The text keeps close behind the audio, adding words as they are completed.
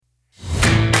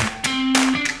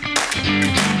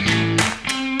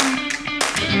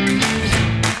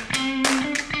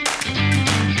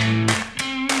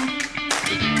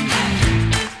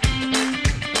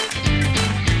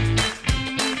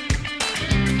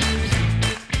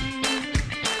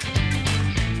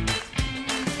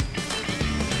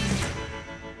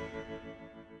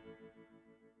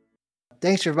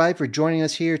Thanks everybody for joining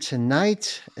us here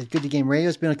tonight at Good to Game Radio.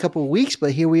 It's been a couple of weeks,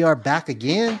 but here we are back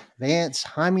again, Vance,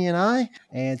 Jaime, and I.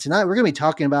 And tonight we're going to be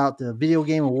talking about the Video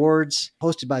Game Awards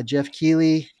hosted by Jeff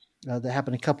Keighley that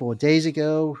happened a couple of days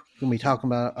ago. We're going to be talking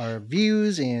about our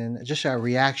views and just our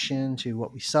reaction to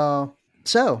what we saw.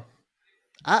 So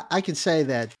I can say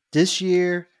that this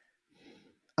year,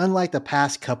 unlike the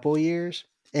past couple of years,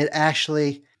 it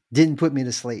actually didn't put me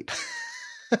to sleep.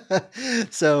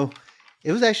 So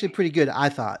it was actually pretty good, I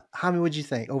thought. Jaime, what'd you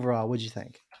think? Overall, what'd you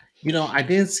think? I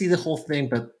didn't see the whole thing,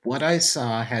 but what I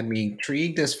saw had me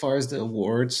intrigued as far as the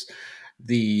awards.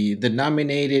 The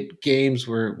nominated games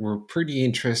were pretty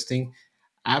interesting.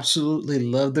 Absolutely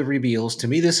love the reveals. To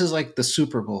me, this is like the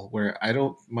Super Bowl, where I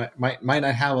might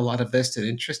not have a lot of vested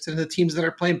interest in the teams that are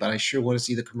playing, but I sure want to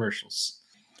see the commercials.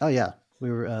 Oh yeah,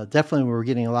 we were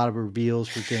getting a lot of reveals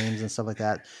for games and stuff like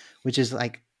that, which is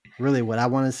like really what I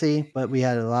want to see. But we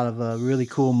had a lot of really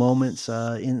cool moments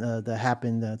that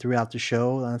happened throughout the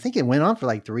show. I think it went on for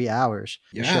like 3 hours.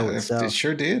 Yeah, it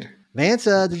sure did. Vance,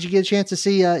 did you get a chance to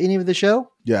see any of the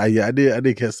show? Yeah, I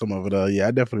did catch some of it.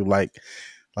 I definitely like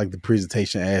the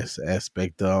presentation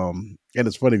aspect. And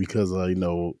it's funny because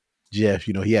Jeff,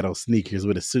 he had on sneakers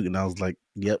with a suit, and I was like,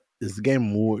 "Yep, it's the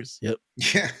Game Awards." Yep.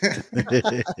 Yeah.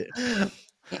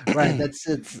 Right.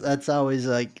 That's always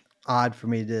like odd for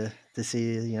me to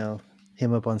see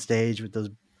him up on stage with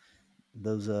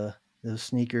those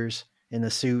sneakers and a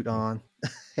suit on,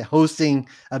 hosting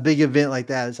a big event like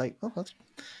that. It's like, oh,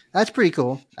 that's pretty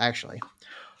cool, actually.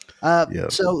 Yeah.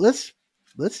 So let's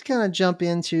kind of jump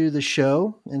into the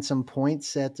show and some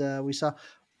points that we saw.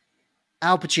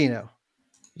 Al Pacino.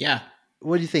 Yeah.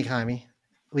 What do you think, Jaime?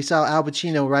 We saw Al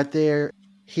Pacino right there.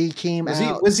 He came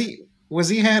out. Was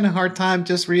he having a hard time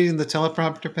just reading the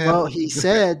teleprompter pad? Well, he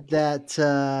said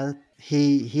that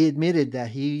he admitted that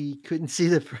he couldn't see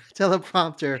the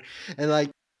teleprompter, and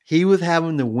like he was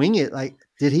having to wing it. Like,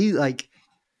 did he like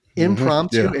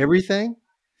impromptu everything?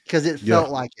 Because it felt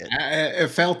like it. It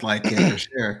felt like it for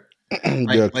sure.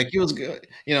 Like he was good.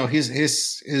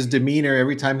 His demeanor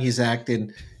every time he's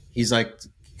acting, he's like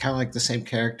kind of like the same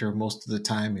character most of the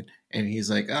time, and he's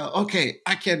like, "Oh, okay,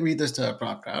 I can't read this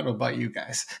teleprompter. I don't know about you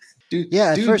guys."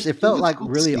 At first it felt like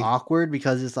really awkward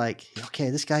because it's like, okay,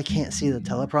 this guy can't see the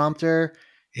teleprompter.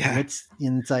 Yeah.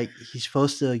 And it's like he's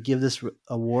supposed to give this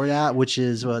award out, which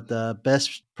is what the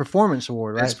best performance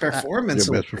award, right? Best performance.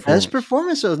 Best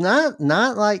performance. So it's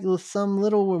not like some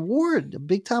little award, a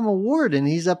big time award. And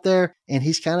he's up there and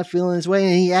he's kind of feeling his way.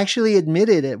 And he actually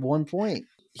admitted at one point.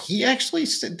 He actually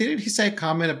didn't he say a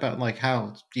comment about like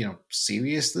how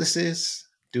serious this is?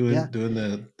 Doing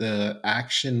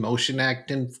the motion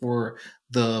acting for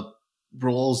the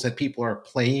roles that people are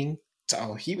playing.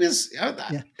 So he was.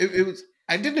 It was.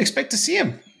 I didn't expect to see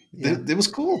him. Yeah. It was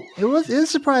cool. It was a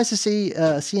surprise to see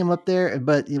him up there.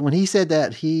 But when he said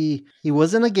that he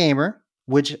wasn't a gamer,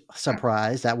 which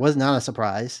surprise, that was not a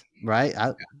surprise, right?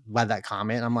 By that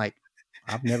comment, I'm like,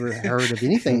 I've never heard of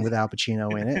anything with Al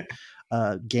Pacino in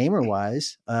it, gamer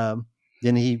wise.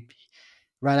 Then he.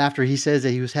 Right after he says that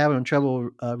he was having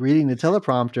trouble reading the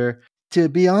teleprompter, to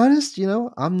be honest,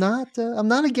 I'm not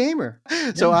a gamer.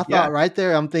 So I thought right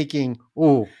there, I'm thinking,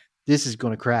 oh, this is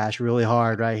going to crash really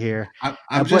hard right here.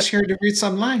 I'm just here to read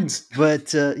some lines.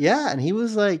 But and he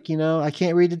was like, I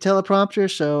can't read the teleprompter,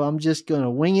 so I'm just going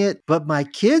to wing it. But my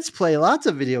kids play lots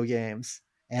of video games,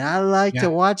 and I like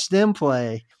to watch them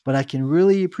play. But I can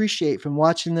really appreciate from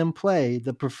watching them play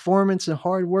the performance and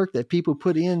hard work that people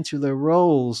put into their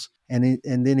roles. And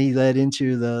then he led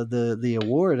into the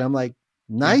award. I'm like,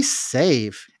 nice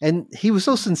save. And he was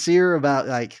so sincere about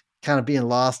like kind of being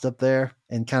lost up there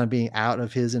and kind of being out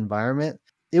of his environment.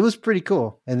 It was pretty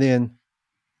cool. And then,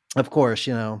 of course,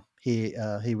 he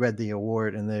read the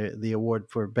award, and the award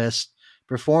for best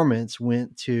performance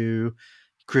went to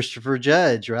Christopher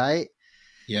Judge, right?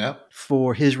 Yeah.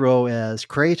 For his role as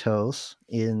Kratos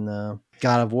in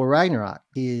God of War Ragnarok.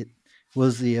 He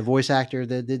was the voice actor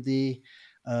that did the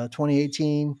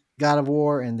 2018 God of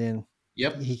War, and then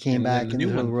he came back into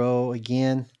the role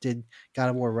again, did God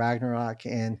of War Ragnarok,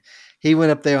 and he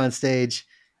went up there on stage.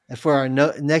 And for our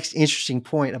next interesting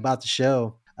point about the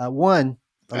show, one,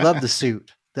 I love the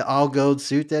suit, the all gold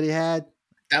suit that he had.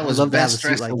 That was best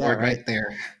dressed award right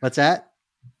there. What's that?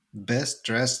 Best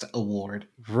dressed award.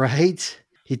 Right.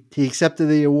 He accepted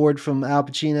the award from Al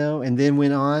Pacino and then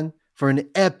went on for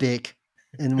an epic,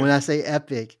 and when I say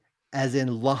epic, as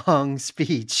in long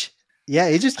speech. Yeah,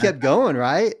 it just kept going,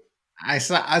 right? I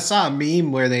saw a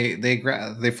meme where they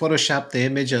photoshopped the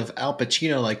image of Al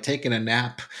Pacino like taking a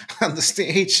nap on the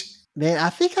stage. Man, I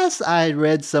think I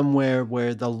read somewhere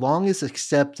where the longest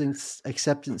acceptance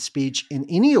speech in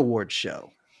any award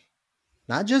show,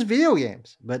 not just video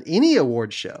games, but any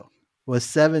award show, was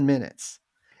 7 minutes,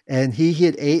 and he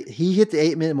hit eight. He hit the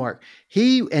 8 minute mark.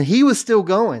 He was still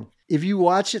going. If you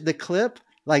watch it, the clip,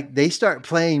 like they start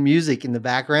playing music in the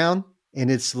background,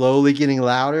 and it's slowly getting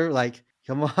louder. Like,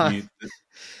 come on, You,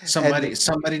 and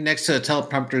somebody next to a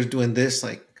teleprompter is doing this.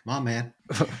 Like, come on, man.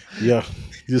 Yeah.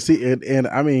 You see, and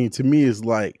I mean, to me, it's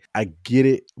like, I get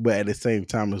it, but at the same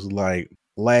time, it's like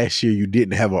last year you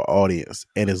didn't have an audience.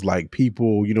 And it's like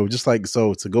people, just like,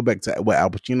 so to go back to what Al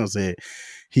Pacino said,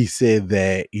 he said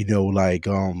that, like,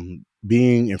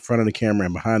 being in front of the camera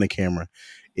and behind the camera,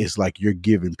 it's like you're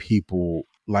giving people,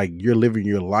 like, you're living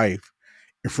your life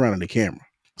in front of the camera.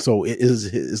 So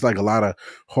it's like a lot of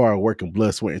hard work and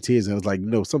blood, sweat, and tears. And it's like,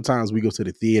 sometimes we go to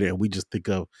the theater and we just think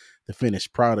of the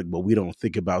finished product, but we don't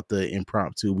think about the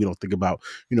impromptu. We don't think about,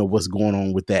 what's going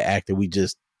on with that actor. We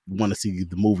just want to see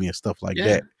the movie and stuff like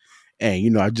that.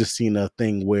 And, I just seen a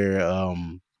thing where,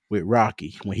 with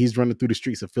Rocky, when he's running through the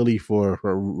streets of Philly for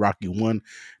Rocky 1,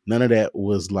 none of that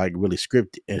was like really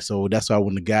scripted. And so that's why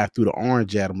when the guy threw the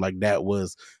orange at him, like that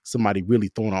was somebody really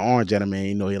throwing an orange at him,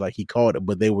 and he called it,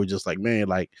 but they were just like, man,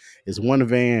 like it's one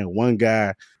van, one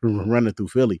guy running through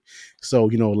Philly. So,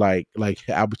 like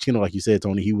Al Pacino, like you said,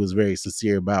 Tony, he was very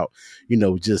sincere about,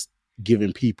 just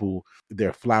giving people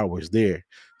their flowers there.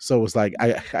 So it's like,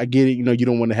 I get it, you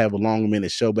don't want to have a long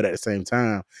minute show, but at the same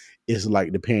time, it's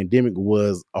like the pandemic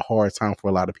was a hard time for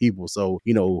a lot of people. So,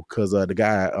 because the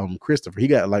guy, Christopher, he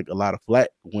got like a lot of flack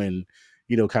when,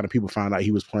 kind of people found out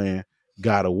he was playing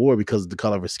God of War because of the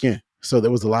color of his skin. So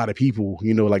there was a lot of people,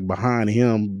 like behind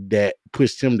him that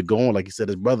pushed him to go on. Like he said,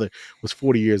 his brother was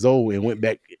 40 years old and went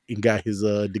back and got his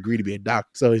degree to be a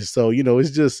doctor. So it's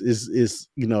just,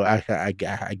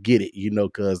 I get it,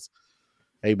 because,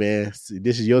 hey man,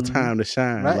 this is your time to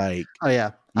shine. right? Like, Oh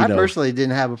yeah, I personally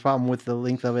didn't have a problem with the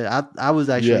length of it. I was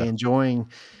actually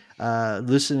enjoying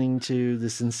listening to the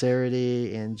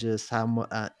sincerity and just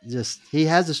how just he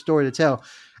has a story to tell.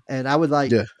 And I would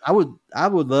like, I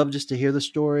would love just to hear the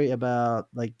story about,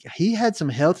 like, he had some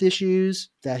health issues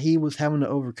that he was having to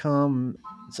overcome.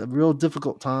 It's a real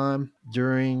difficult time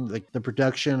during like the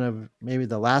production of maybe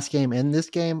the last game and this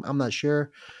game. I'm not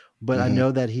sure, but I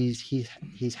know that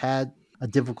he's had a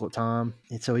difficult time,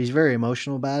 and so he's very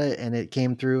emotional about it, and it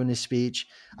came through in his speech.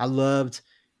 I loved,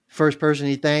 first person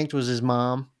he thanked was his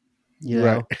mom,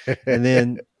 right. And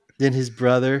then his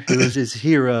brother, who was his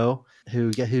hero,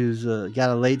 who's got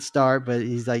a late start, but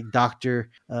he's like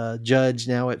Dr. Judge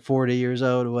now at 40 years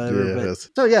old or whatever. Yes.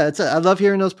 But so yeah, I love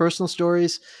hearing those personal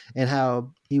stories and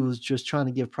how he was just trying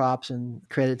to give props and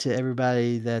credit to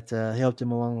everybody that helped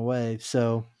him along the way.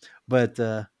 So, but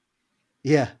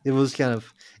yeah, it was kind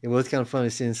of funny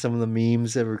seeing some of the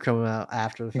memes that were coming out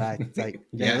after the fact. It's like,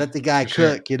 let the guy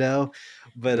cook,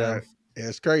 But right.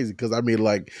 It's crazy because I mean,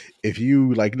 like, if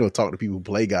you talk to people who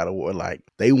play God of War, like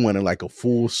they wanted like a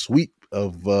full sweep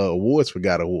of awards for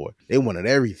God of War. They wanted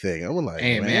everything. I'm like,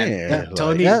 hey man,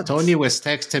 like, Tony was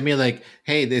texting me like,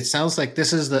 hey, it sounds like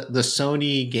this is the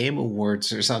Sony Game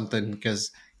Awards or something,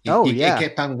 because it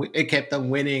kept on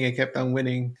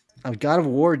winning. God of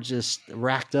War just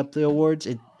racked up the awards.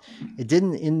 It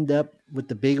didn't end up with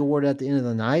the big award at the end of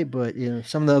the night, but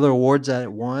some of the other awards that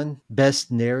it won: best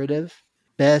narrative,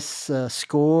 best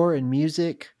score and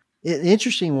music. An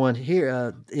interesting one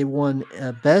here. It won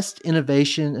best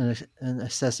innovation and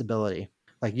accessibility.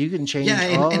 Like you can change. Yeah,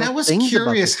 and I was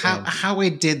curious how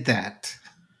it did that.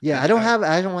 Yeah, I don't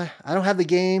have the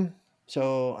game,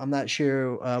 so I'm not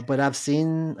sure. But I've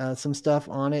seen some stuff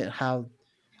on it. How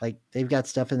like they've got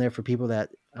stuff in there for people that,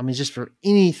 I mean, just for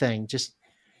anything. Just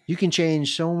you can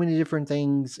change so many different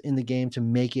things in the game to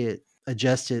make it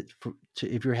adjust it to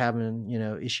if you're having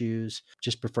issues.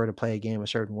 Just prefer to play a game a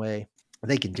certain way.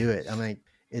 They can do it. I mean,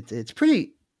 it's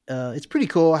pretty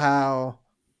cool how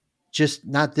just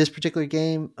not this particular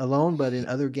game alone, but in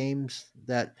other games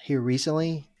that here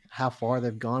recently, how far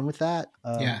they've gone with that.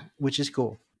 Which is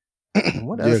cool.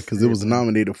 What else? Yeah, because it was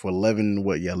nominated for 11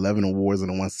 awards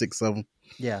and it won 6 of them.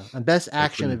 Yeah, and best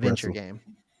action adventure game,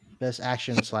 best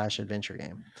action / adventure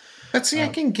game. But see, I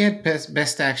can get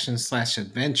best action /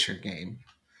 adventure game,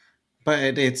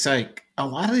 but it's like a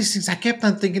lot of these things. I kept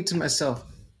on thinking to myself,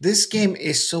 this game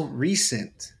is so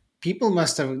recent. People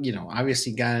must have,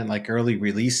 obviously gotten like early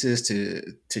releases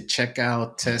to check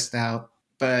out, test out,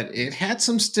 but it had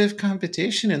some stiff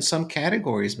competition in some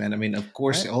categories, man. I mean, of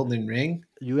course, right. Elden Ring.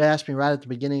 You asked me right at the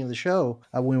beginning of the show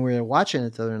when we were watching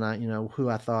it the other night, who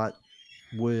I thought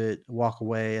would walk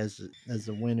away as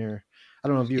the winner. I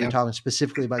don't know if you were talking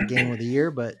specifically about Game of the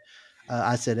Year, but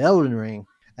I said Elden Ring,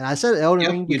 and I said Elden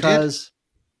Yep, Ring you did. because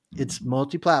it's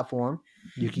multi-platform.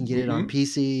 You can get it on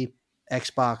PC,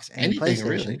 Xbox, and Anything PlayStation.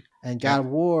 really. And Yeah. God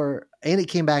of War, and it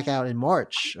came back out in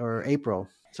March or April,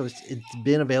 so it's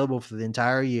been available for the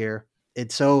entire year.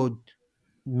 It sold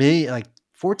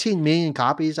 14 million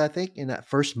copies, I think, in that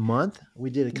first month. We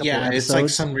did a couple Yeah, it's like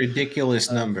episodes some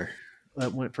ridiculous number.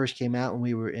 when it first came out,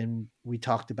 and we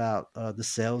talked about the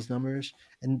sales numbers,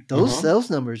 and those sales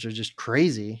numbers are just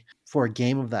crazy for a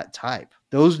game of that type.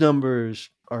 Those numbers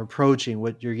are approaching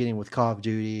what you're getting with Call of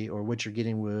Duty or what you're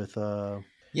getting with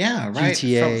Yeah, right.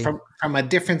 GTA. From a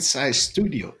different size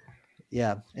studio.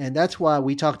 Yeah, and that's why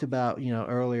we talked about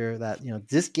earlier that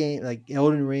this game, like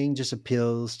Elden Ring, just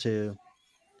appeals to.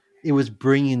 It was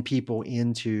bringing people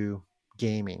into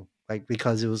gaming, like,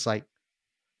 because it was like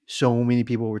so many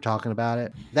people were talking about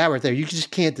it. That right there, you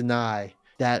just can't deny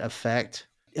that effect.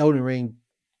 Elden Ring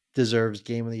deserves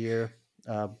Game of the Year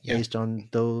based on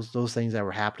those things that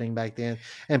were happening back then.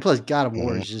 And plus, God of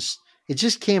War is it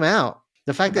just came out.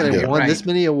 The fact that it won this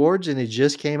many awards and it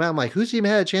just came out, I'm like, who's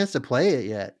even had a chance to play it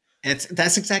yet?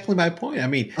 That's exactly my point. I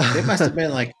mean, they must have been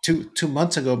like two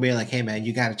months ago, being like, "Hey, man,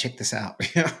 you got to check this out."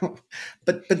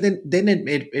 But then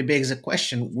it begs a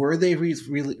question: were they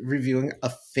really reviewing a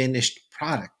finished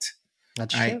product?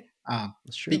 That's true.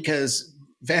 That's true. Because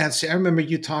Vance, I remember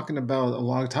you talking about a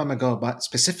long time ago about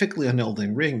specifically on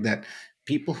Elden Ring that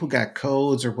people who got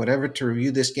codes or whatever to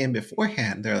review this game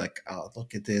beforehand, they're like, "Oh,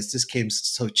 look at this! This game's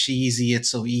so cheesy.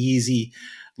 It's so easy.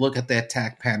 Look at the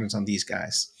attack patterns on these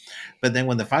guys." But then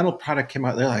when the final product came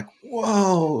out, they're like,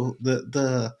 "Whoa!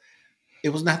 It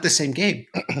was not the same game."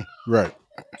 Right.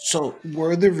 So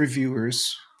were the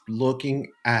reviewers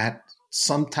looking at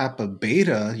some type of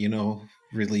beta,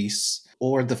 release,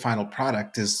 or the final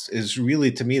product is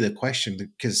really, to me, the question?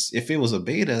 Because if it was a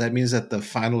beta, that means that the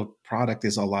final product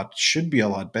should be a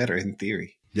lot better in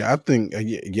theory. Yeah, I think,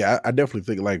 I definitely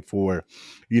think like for,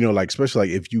 like, especially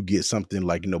like if you get something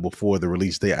like, before the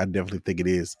release date, I definitely think it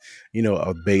is,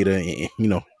 a beta,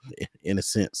 in a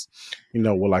sense,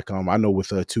 well, like, I know with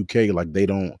 2K, like they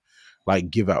don't like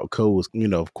give out codes,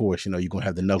 of course, you're going to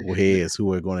have the knuckleheads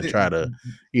who are going to try to,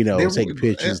 take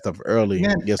pictures and stuff early.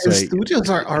 Man, Yes, studios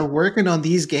are working on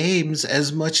these games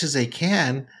as much as they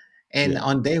can. And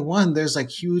on day one, there's like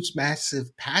huge,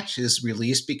 massive patches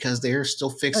released because they're still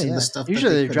fixing the stuff.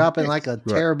 Usually they're dropping fix. like a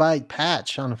terabyte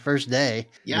patch on the first day.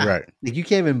 Yeah. Right. Like you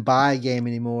can't even buy a game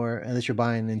anymore unless you're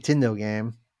buying a Nintendo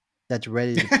game that's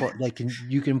ready to play.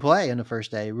 You can play on the first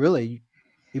day. Really,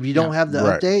 if you don't have the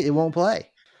update, it won't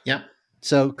play. Yep.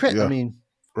 So, I mean,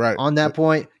 right. On that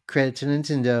point, credit to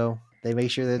Nintendo. They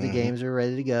make sure that the games are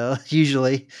ready to go.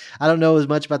 Usually, I don't know as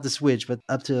much about the Switch, but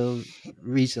up till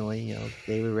recently,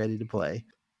 they were ready to play.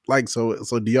 Like, so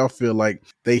do y'all feel like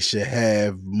they should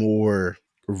have more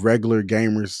regular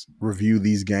gamers review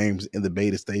these games in the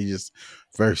beta stages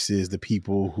versus the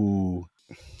people who,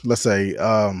 let's say,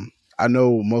 I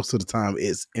know most of the time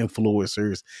it's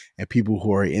influencers and people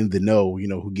who are in the know,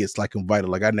 who gets like invited.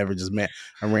 Like I never just met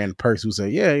a random person who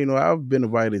said, yeah, I've been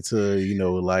invited to,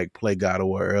 like play God of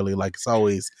War early. Like it's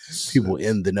always people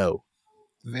in the know.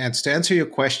 Vance, to answer your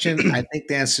question, I think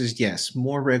the answer is yes.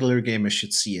 More regular gamers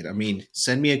should see it. I mean,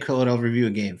 send me a code, I'll review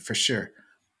a game for sure.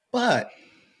 But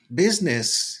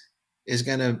business is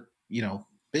going to,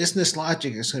 business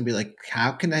logic is going to be like,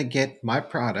 how can I get my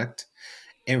product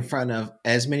in front of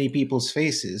as many people's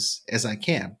faces as I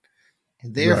can?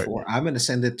 And therefore, I'm going to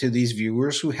send it to these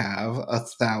viewers who have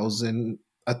 1,000,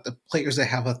 the players that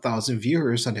have 1,000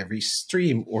 viewers on every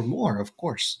stream or more, of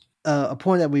course. A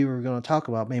point that we were going to talk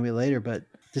about maybe later, but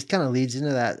this kind of leads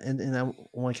into that, and I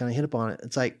want to kind of hit upon it.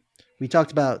 It's like we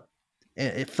talked about.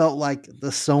 It felt like the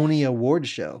Sony Awards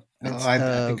show. I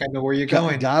think I know where you're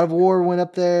going. God of War went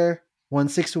up there, won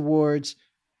 6 awards.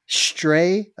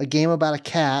 Stray, a game about a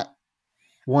cat,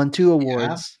 won 2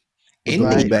 awards. Yeah.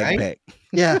 Indie, backpack. Right?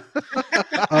 Yeah.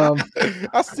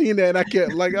 I seen that and I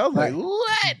was like,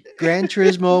 what? Gran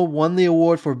Turismo won the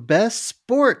award for best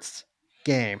sports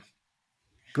game.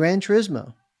 Gran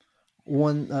Turismo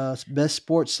won best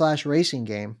sports / racing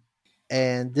game.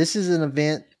 And this is an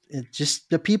event, just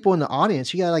the people in the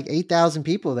audience, you got like 8,000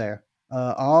 people there.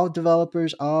 All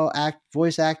developers, all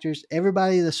voice actors,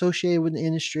 everybody associated with the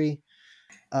industry.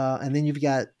 And then you've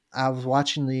got, I was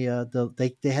watching they had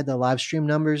the live stream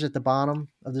numbers at the bottom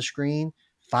of the screen.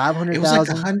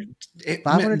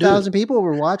 500,000 people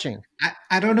were watching.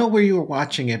 I don't know where you were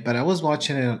watching it, but I was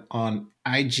watching it on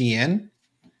IGN.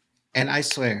 And I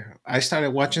swear, I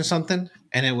started watching something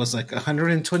and it was like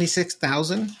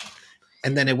 126,000.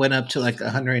 And then it went up to like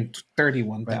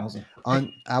 131,000. Right.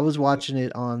 I was watching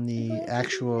it on the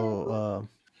actual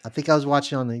I think I was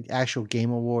watching on the actual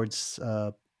Game Awards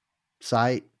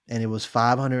site, and it was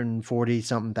 540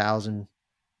 something thousand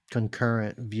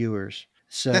concurrent viewers.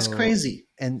 So That's crazy.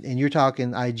 And you're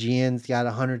talking IGN's got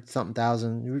 100 something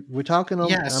thousand. We're talking.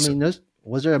 Yes. I mean,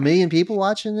 was there 1 million people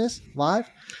watching this live?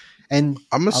 And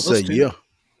I'm gonna say yeah.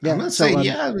 I'm gonna say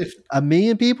yeah. 1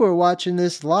 million people are watching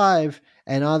this live,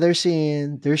 and all they're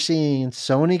seeing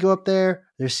Sony go up there.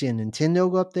 They're seeing Nintendo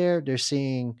go up there. They're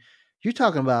seeing. You're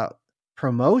talking about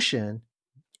promotion,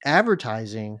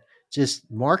 advertising, just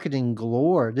marketing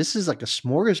galore. This is like a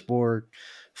smorgasbord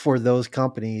for those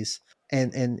companies,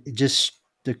 and just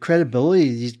the credibility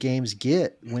these games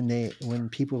get when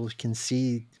people can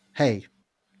see, hey,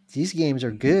 these games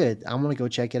are good. I'm gonna go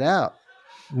check it out.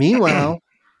 Meanwhile,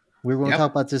 we're going to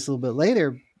talk about this a little bit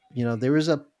later. You know, there's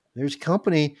a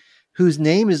company whose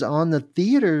name is on the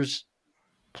theater's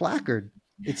placard.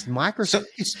 It's Microsoft.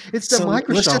 It's the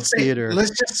Microsoft theater.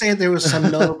 Let's just say there was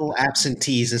some notable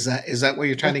absentees. Is that what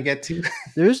you're trying to get to?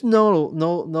 There's no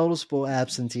noticeable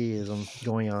absenteeism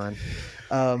going on.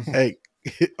 Hey,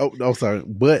 sorry,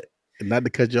 but not to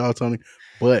cut you off, Tony.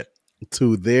 But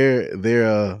to their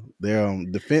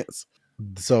defense.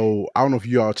 So I don't know if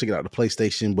you all check out the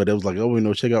PlayStation, but it was like,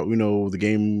 check out, the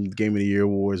game of the year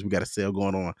awards. We got a sale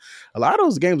going on. A lot of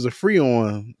those games are free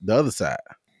on the other side,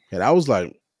 and I was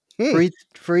like, free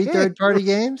third party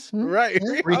games, right?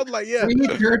 Free, I was like, yeah, free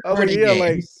third party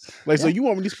games. So you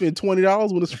want me to spend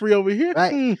 $20 when it's free over here,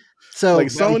 right? So like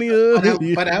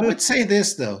Sony. But I would say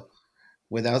this though,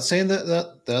 without saying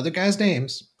the other guys'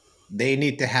 names. They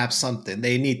need to have something.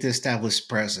 They need to establish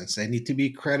presence. They need to be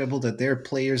credible that they're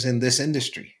players in this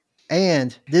industry.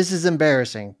 And this is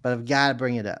embarrassing, but I've got to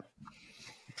bring it up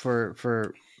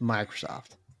for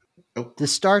Microsoft. To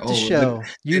start the show,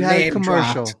 you had a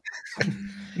commercial.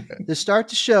 To start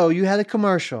the show, you had a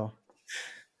commercial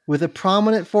with a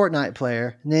prominent Fortnite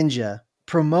player, Ninja,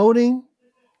 promoting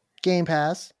Game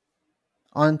Pass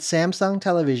on Samsung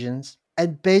televisions.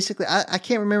 And basically, I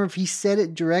can't remember if he said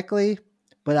it directly,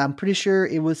 but I'm pretty sure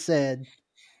it was said,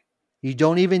 you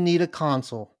don't even need a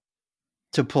console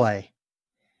to play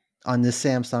on this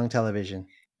Samsung television.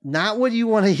 Not what you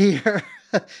want to hear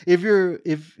if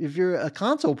you're a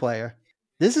console player.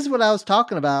 This is what I was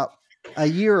talking about a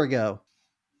year ago.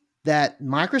 That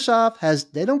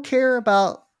Microsoft they don't care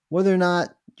about whether or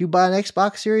not you buy an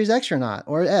Xbox Series X or not,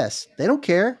 or S. They don't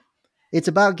care. It's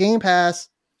about Game Pass,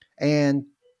 and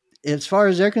as far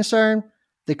as they're concerned,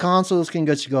 the consoles can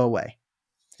just go away.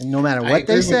 And no matter what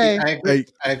they say, I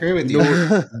agree with you.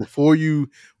 Before you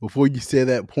said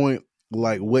that point,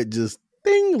 like what just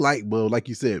ding light bulb, like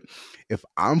you said, if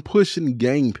I'm pushing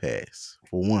Game Pass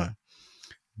for one,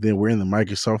 then we're in the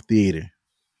Microsoft theater,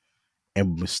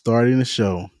 and starting the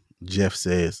show, Jeff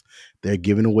says they're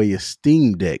giving away a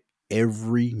Steam Deck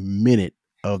every minute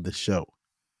of the show.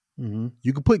 Mm-hmm.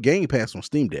 You can put Game Pass on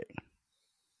Steam Deck.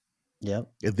 Yep.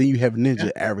 And then you have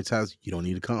Ninja advertise you don't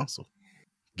need a console.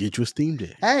 Get you a Steam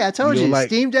Deck. Hey, I told you,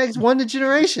 Steam Deck's won the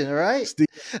generation, all right?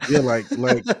 Like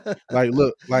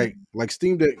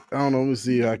Steam Deck. I don't know. Let me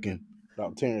see if I can.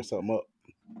 I'm tearing something up.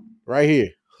 Right here,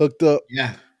 hooked up.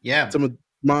 Yeah. Some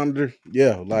monitor.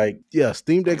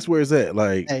 Steam Deck's where it's at.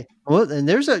 Like, hey, well, and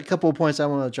there's a couple of points I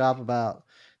want to drop about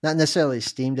not necessarily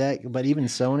Steam Deck, but even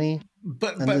Sony.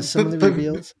 But some of the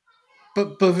reveals.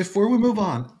 But before we move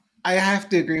on, I have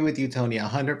to agree with you, Tony,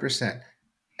 100%.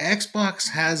 Xbox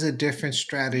has a different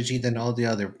strategy than all the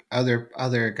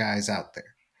other guys out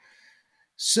there.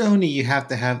 Sony, you have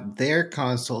to have their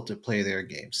console to play their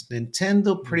games.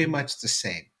 Nintendo, pretty much the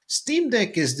same. Steam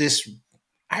Deck is this.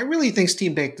 I really think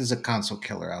Steam Deck is a console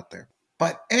killer out there.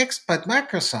 But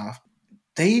Microsoft,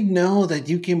 they know that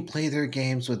you can play their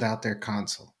games without their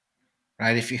console,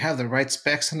 right? If you have the right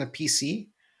specs on a PC.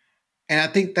 And I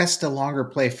think that's the longer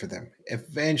play for them.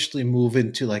 Eventually move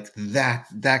into like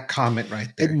that comment right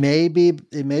there. It may be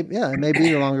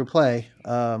the longer play.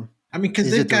 I mean,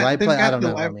 because they've got the I don't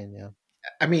know.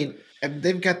 I mean,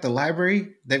 they've got the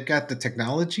library, they've got the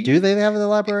technology. Do they have the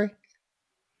library?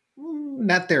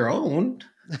 Not their own,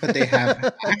 but they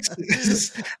have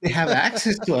access. They have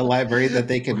access to a library that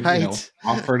they can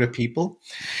offer to people.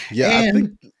 Yeah,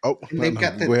 and they've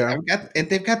got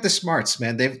the smarts,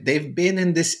 man. They've been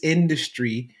in this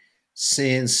industry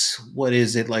since what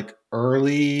is it, like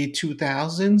early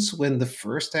 2000s when the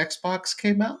first Xbox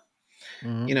came out.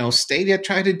 Mm-hmm. Stadia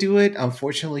tried to do it.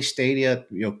 Unfortunately, Stadia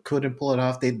couldn't pull it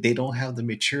off. They don't have the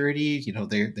maturity.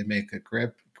 They make a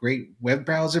great web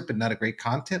browser, but not a great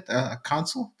content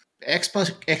console.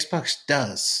 Xbox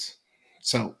does.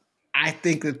 So I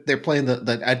think that they're playing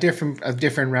a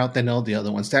different route than all the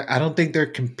other ones. I don't think they're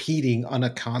competing on a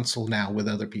console now with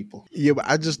other people. Yeah, but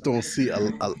I just don't see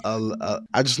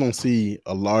I just don't see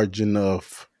a large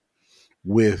enough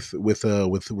with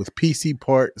PC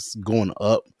parts going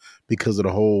up because of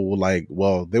the whole like,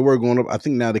 well, they were going up. I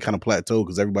think now they kind of plateaued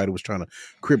because everybody was trying to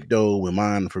crypto and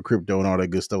mine for crypto and all that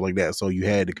good stuff like that. So you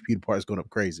had the computer parts going up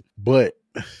crazy. But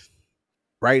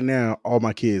right now, all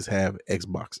my kids have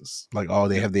Xboxes. Like,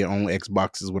 they have their own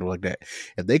Xboxes, whatever like that.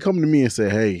 If they come to me and say,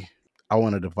 hey, I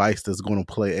want a device that's going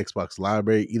to play Xbox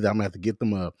library, either I'm going to have to get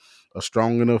them a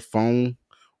strong enough phone,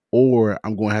 or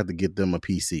I'm going to have to get them a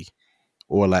PC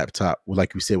or a laptop,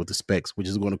 like you said, with the specs, which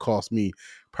is going to cost me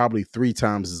probably 3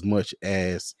 times as much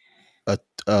as a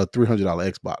 $300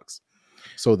 Xbox.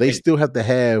 So they still have to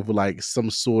have like some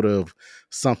sort of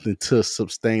something to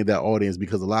sustain that audience,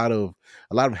 because a lot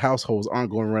of households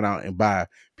aren't going to run out and buy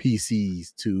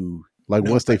PCs to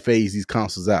once they phase these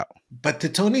consoles out. But to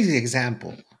Tony's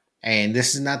example, and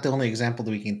this is not the only example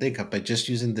that we can think of, but just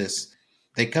using this,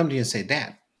 they come to you and say,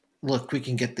 Dad, look, we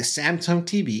can get the Samsung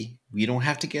TV. We don't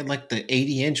have to get like the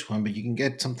 80-inch one, but you can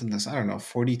get something that's, I don't know,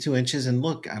 42 inches. And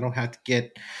look, I don't have to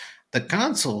get the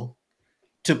console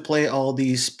to play all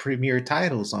these premier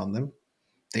titles on them.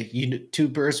 Two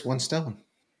birds, one stone.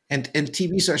 And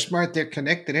TVs are smart. They're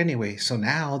connected anyway. So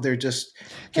now they're just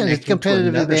it's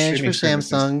competitive advantage for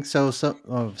Samsung. So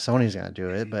Sony's going to do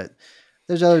it, but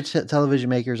there's other television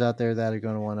makers out there that are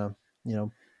going to want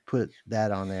to, put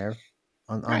that on there.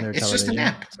 On their television. It's just an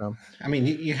app. So, I mean,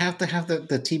 you have to have the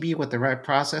TV with the right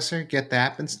processor, get the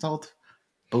app installed,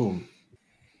 boom.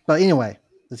 But anyway,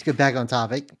 let's get back on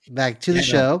topic. Back to the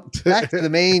show. Back to the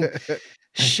main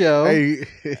show. Hey,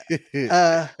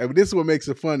 but this is what makes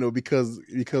it fun though, because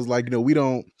like, we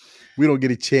don't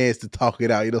get a chance to talk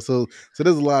it out, So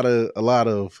there's a lot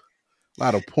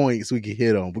of points we can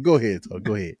hit on, but go ahead, Tom.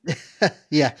 Go ahead.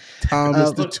 Yeah, Tom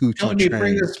is the Tony,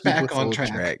 bring us back on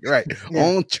track. Right, yeah.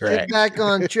 On track. Get back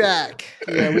on track.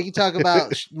 Yeah, we can talk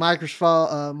about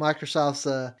Microsoft's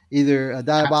either a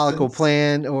diabolical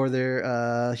plan or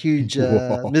their huge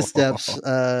missteps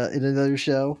in another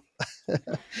show.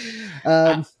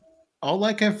 All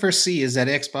I can foresee is that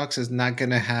Xbox is not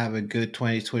going to have a good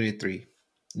 2023.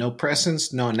 No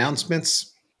presents, no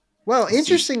announcements. Well,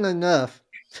 interesting enough.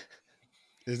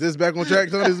 Is this back on track,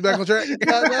 Tony? Is this back on track?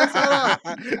 No, that's not.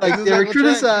 Like, they were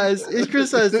criticized. It's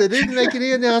criticized. They didn't make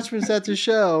any announcements at the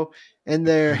show, and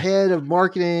their head of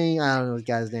marketing, I don't know the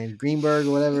guy's name, Greenberg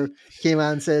or whatever, came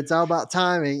out and said it's all about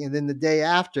timing. And then the day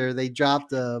after, they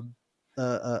dropped a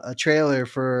trailer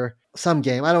for some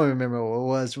game. I don't remember what it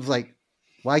was. It was like,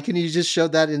 why couldn't you just show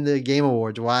that in the Game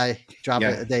Awards? Why drop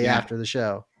it a day after the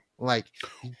show? Like.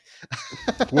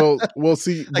 well,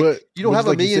 see, but you don't have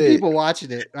a million people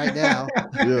watching it right now.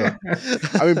 Yeah,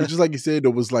 I mean, but just like you said,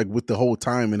 it was like with the whole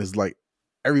time, and it's like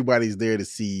everybody's there to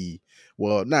see.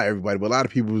 Well, not everybody, but a lot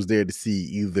of people was there to see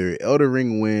either Elden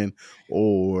Ring win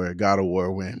or God of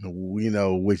War win.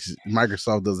 Which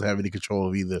Microsoft doesn't have any control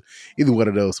of either one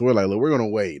of those. So we're like, look, we're gonna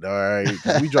wait. All right,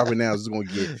 we drop it now, it's just gonna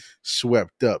get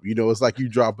swept up. It's like you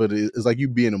drop it. It's like you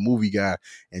being a movie guy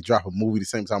and drop a movie the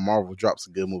same time Marvel drops a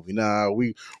good movie. Nah,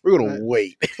 we're gonna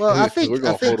wait. Well, I think hold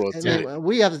on to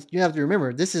it. You have to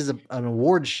remember, this is an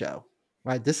award show,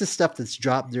 right? This is stuff that's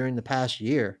dropped during the past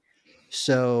year,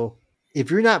 so. If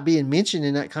you're not being mentioned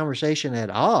in that conversation at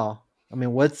all, I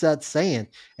mean, what's that saying?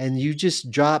 And you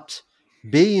just dropped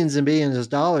billions and billions of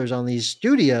dollars on these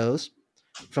studios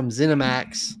from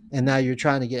ZeniMax, and now you're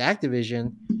trying to get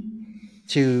Activision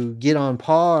to get on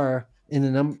par in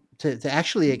the number to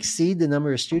actually exceed the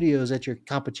number of studios that your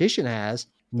competition has.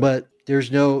 But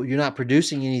you're not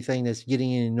producing anything that's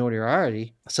getting any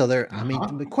notoriety. So I mean,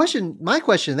 my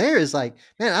question there is like,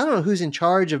 man, I don't know who's in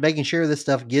charge of making sure this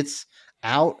stuff gets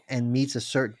out and meets a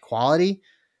certain quality,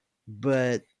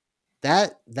 but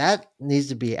that needs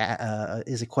to be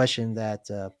is a question that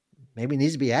maybe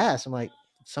needs to be asked. I'm like,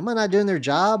 someone not doing their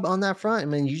job on that front. I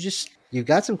mean, you've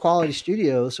got some quality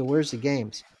studios, so where's the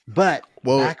games? But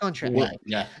back on track. Well,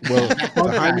 to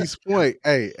Jaime's point,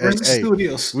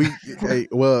 studios.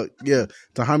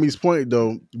 To Jaime's point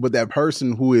though, but that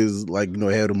person who is like,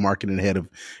 head of marketing, head of,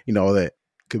 all that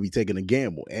could be taking a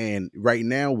gamble. And right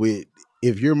now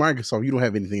if you're Microsoft, you don't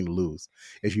have anything to lose.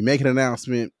 If you make an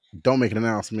announcement, don't make an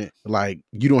announcement. Like,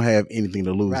 you don't have anything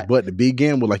to lose. Right. But the big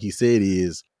gamble, like you said,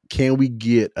 is can we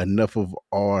get enough of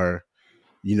our,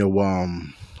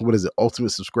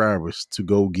 ultimate subscribers to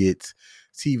go get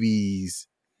TVs,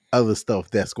 other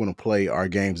stuff that's going to play our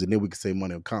games, and then we can save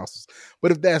money on consoles. But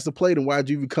if that's the play, then why'd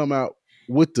you even come out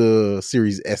with the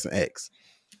Series S and X?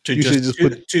 To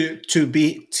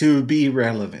be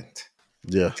relevant.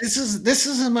 Yeah. This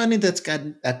is a money that's got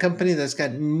a company that's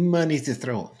got money to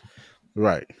throw.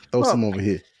 Right. Throw some over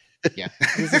here. Yeah.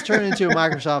 This is turning into a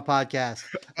Microsoft podcast.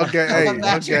 Okay. Hey.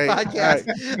 Okay. Podcast.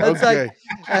 All It's right. like,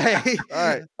 hey, All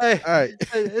right. hey, All right.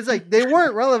 it's like they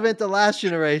weren't relevant the last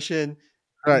generation.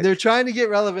 Right. They're trying to get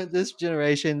relevant this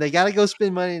generation. They got to go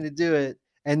spend money to do it,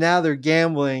 and now they're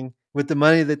gambling with the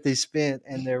money that they spent,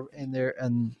 and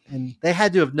they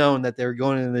had to have known that they were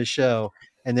going into this show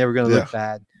and they were going to look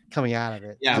bad coming out of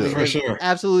it. Yeah, for sure.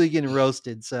 Absolutely getting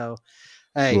roasted. So,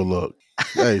 hey, well, look,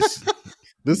 hey,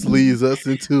 this leads us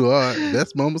into our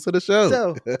best moments of the show.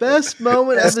 So, best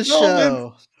moment of the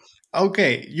show.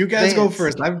 Okay, you guys go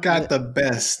first. I've got the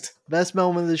best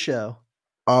moment of the show.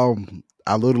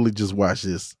 I literally just watched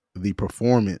the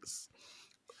performance,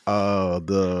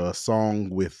 the song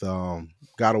with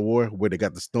God of War where they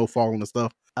got the snow falling and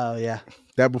stuff. Oh yeah,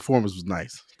 that performance was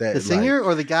nice. That the singer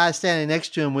or the guy standing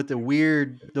next to him with the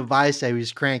weird device that he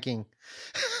was cranking.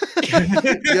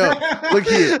 Yo,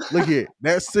 look here.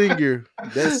 That singer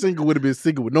would have been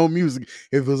singing with no music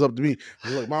if it was up to me.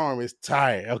 Look, my arm is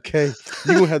tired. Okay,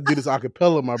 you gonna have to do this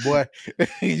acapella, my boy.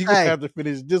 You gonna have to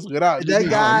finish this without that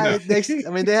guy.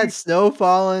 They had snow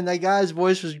falling. That guy's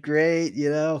voice was great.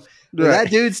 Right. That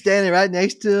dude standing right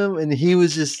next to him, and he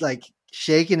was just like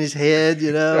shaking his head,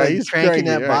 right, he's cranking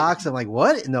that box. I'm like,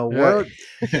 what in the world?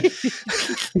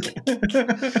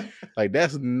 Like,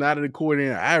 that's not an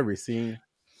accordion I've ever seen.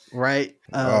 Right.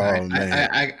 Man.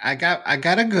 I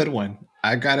got a good one.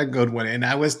 And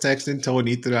I was texting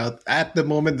Tony throughout at the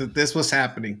moment that this was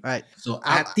happening. Right. So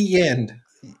at the end,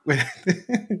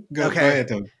 go ahead,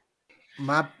 Tony.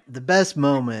 The best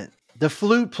moment, the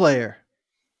flute player.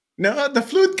 No, the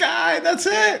flute guy. That's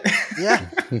it. Yeah.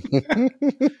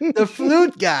 The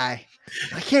flute guy.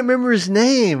 I can't remember his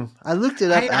name. I looked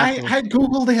it up. I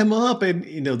Googled him up, and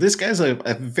this guy's a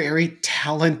very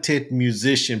talented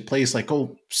musician, plays like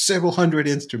several hundred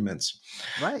instruments.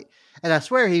 Right. And I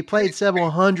swear he played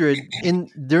several hundred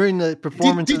during the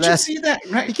performance of that. Did you see that?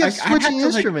 Right. He kept switching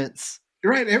instruments.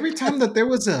 Right. Every time that there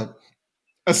was a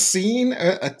scene,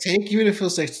 a take, even if it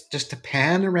was like just a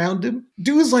pan around him,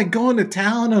 dude's like going to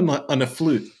town on a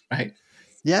flute, right?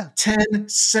 Yeah. 10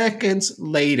 seconds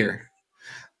later,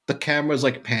 the camera's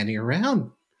like panning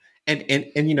around. And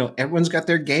everyone's got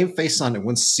their game face on.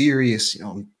 Everyone's serious,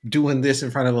 doing this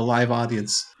in front of a live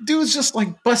audience. Dude's just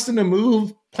like busting a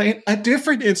move, playing a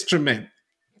different instrument.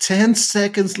 10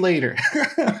 seconds later.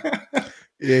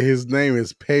 Yeah, his name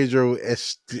is Pedro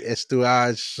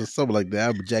Estuage or something like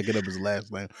that. I'm jacking up his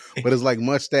last name. But it's like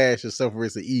mustache except for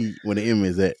it's an E when the M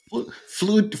is at.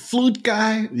 Flute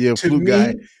guy. Yeah, flute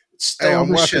guy. Hey, I'm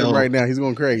watching him right now. He's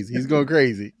going crazy.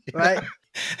 Right?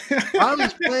 I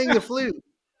was playing the flute.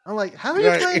 I'm like, how are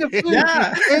you playing the flute?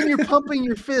 Yeah. And you're pumping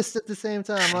your fist at the same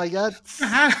time. I'm like, that's...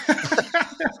 I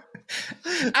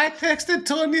texted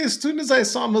Tony as soon as I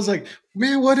saw him. I was like,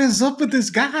 man, what is up with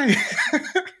this guy?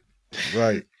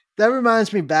 Right. That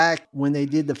reminds me back when they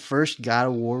did the first God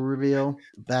of War reveal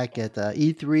back at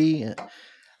E3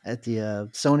 at the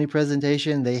Sony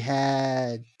presentation. They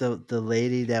had the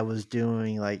lady that was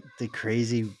doing like the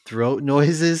crazy throat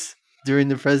noises during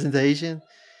the presentation,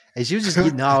 and she was just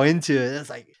getting all into it. It's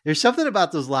like there's something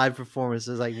about those live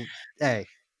performances. Like, hey,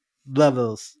 love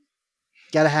those.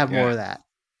 Got to have more of that.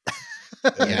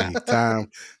 Yeah, time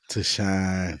to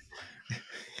shine.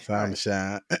 Time to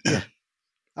shine.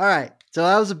 All right. So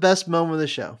that was the best moment of the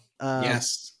show.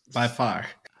 Yes, by far.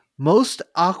 Most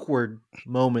awkward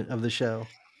moment of the show.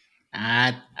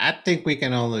 I think we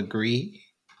can all agree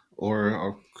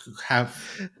or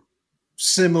have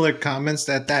similar comments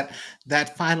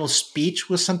that final speech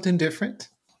was something different.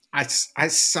 I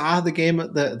saw the game,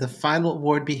 the final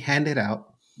award be handed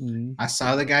out. Mm-hmm. I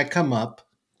saw the guy come up,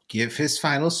 give his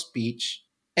final speech,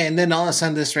 and then all of a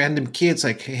sudden this random kid's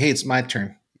like, hey, it's my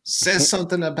turn. Says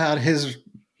something about his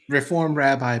Reform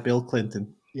Rabbi Bill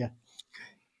Clinton. Yeah.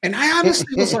 And I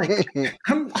honestly was like,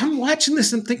 I'm watching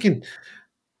this and thinking,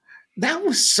 that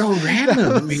was so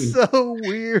random. So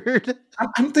weird.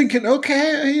 I'm thinking,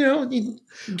 okay,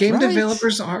 game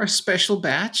developers are a special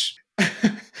batch.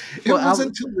 It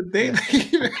wasn't until the day.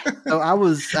 Yeah. So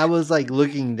I was like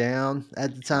looking down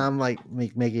at the time, like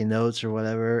making notes or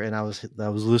whatever, and I was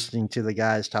listening to the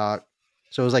guys talk.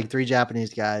 So it was like 3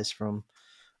 Japanese guys from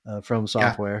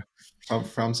Software. Yeah.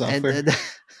 From Software. And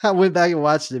I went back and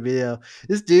watched the video.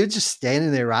 This dude just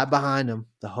standing there right behind him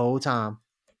the whole time,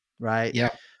 right? Yeah.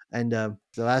 And the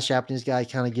last Japanese guy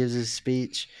kind of gives his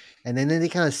speech, and then they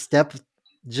kind of step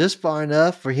just far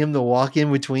enough for him to walk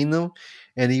in between them,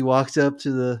 and he walks up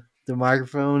to the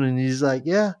microphone and he's like,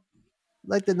 "Yeah, I'd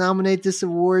like to nominate this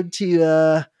award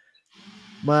to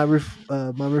my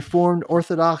Reformed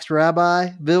Orthodox Rabbi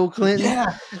Bill Clinton,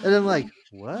 Yeah, and I'm like,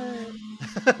 what?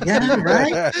 yeah,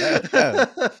 right.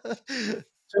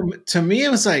 To me, it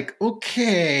was like,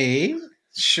 okay,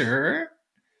 sure.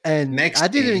 And Next I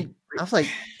day, didn't. I was like,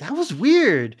 that was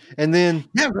weird. And then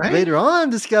yeah, right. later on,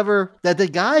 discover that the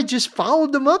guy just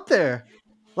followed them up there.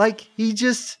 Like he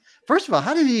just. First of all,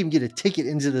 how did he even get a ticket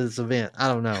into this event? I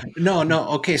don't know. No.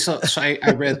 Okay, so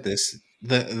I read this.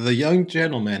 The young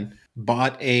gentleman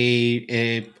bought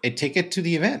a ticket to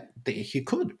the event. He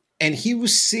could, and he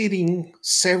was sitting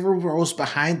several rows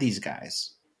behind these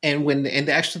guys. And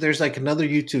actually, there's like another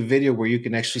YouTube video where you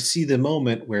can actually see the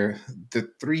moment where the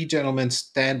three gentlemen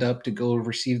stand up to go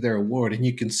receive their award, and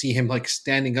you can see him like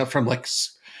standing up from like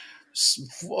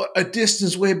a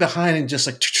distance way behind and just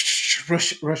like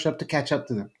rush up to catch up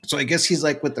to them. So I guess he's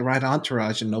like with the right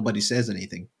entourage and nobody says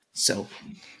anything. So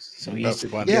he's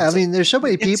yeah. I mean, there's so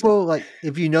many people. Like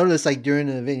if you notice, like during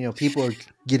the event, people are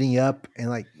getting up and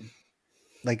like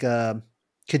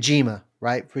Kojima,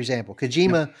 right? For example,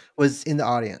 Kojima was in the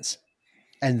audience,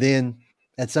 and then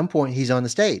at some point he's on the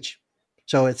stage.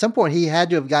 So at some point he had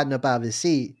to have gotten up out of his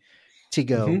seat to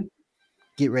go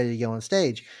get ready to go on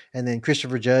stage. And then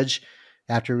Christopher Judge,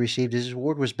 after he received his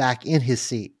award, was back in his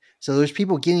seat. So there's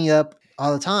people getting up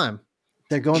all the time.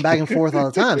 They're going back and forth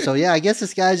all the time. So yeah, I guess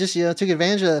this guy just took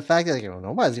advantage of the fact that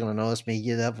nobody's going to notice me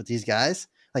get up with these guys.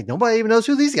 Like nobody even knows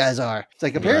who these guys are. It's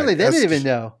like apparently they didn't even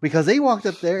know because they walked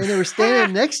up there and they were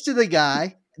standing next to the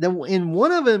guy. And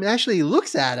one of them actually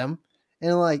looks at him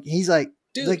and like he's like,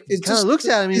 dude, like kind of looks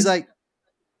at him. He's like,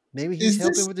 maybe he's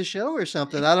helping with the show or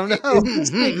something. I don't know.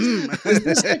 Is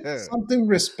this like something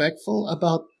respectful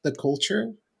about the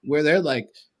culture where they're like,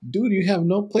 dude, you have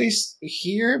no place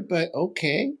here, but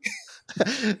okay.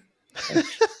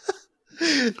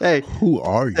 Hey, who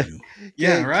are you?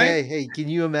 Yeah, right. Hey, can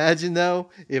you imagine though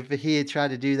if he had tried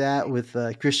to do that with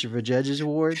Christopher Judge's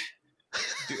award?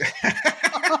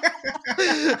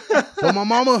 For my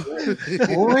mama,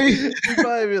 boy.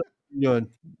 Yeah,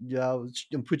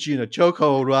 I'm put you in a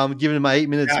chokehold while I'm giving my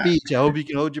 8-minute speech. I hope you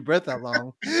can hold your breath that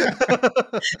long.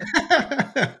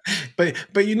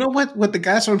 but you know what the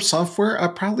guys from software are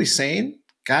probably saying?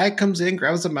 Guy comes in,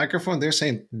 grabs the microphone, they're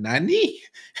saying, Nani?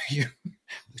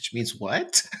 Which means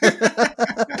what?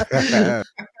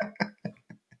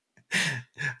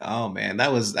 Oh man,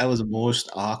 that was the most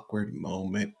awkward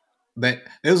moment. But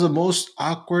it was the most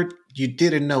awkward, you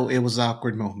didn't know it was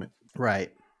awkward moment.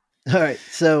 Right. All right.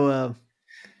 So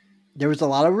there was a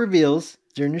lot of reveals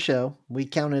during the show. We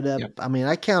counted up. Yep. I mean,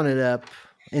 I counted up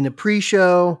in the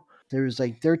pre-show. There was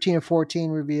like 13 or 14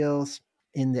 reveals.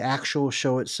 In the actual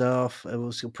show itself, it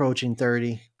was approaching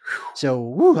 30. So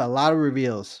a lot of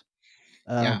reveals.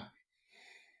 Yeah.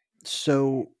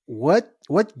 So what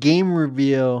game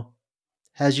reveal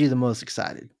has you the most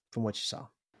excited from what you saw?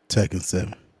 Tekken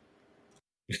 7.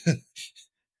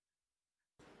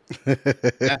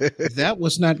 that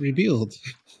was not revealed.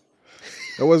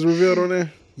 That was revealed on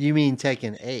there? You mean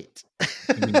Tekken 8?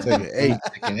 Tekken 8.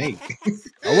 Tekken 8.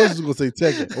 I wasn't going to say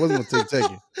Tekken. I wasn't going to say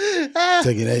Tekken.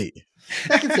 Tekken 8.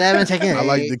 Tekken 7, Tekken 8. I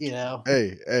like the, you know.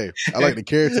 Hey, I like the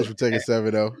characters from Tekken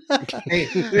 7 though.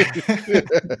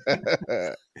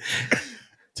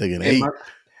 Tekken 8.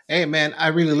 Hey man, I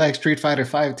really like Street Fighter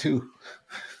 5 too.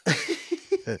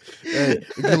 Hey,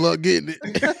 good luck getting it.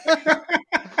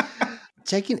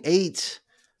 Tekken 8.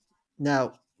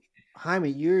 Now, Jaime,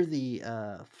 you're the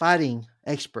fighting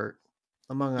expert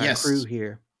among our crew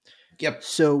here. Yep.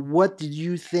 So what did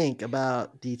you think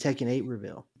about the Tekken 8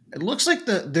 reveal? It looks like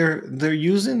they're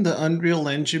using the Unreal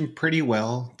Engine pretty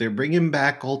well. They're bringing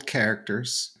back old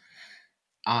characters.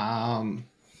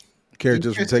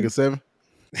 Characters from Tekken 7?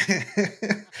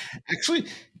 Actually,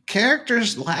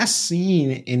 characters last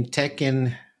seen in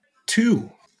Tekken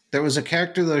 2. There was a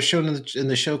character that was shown in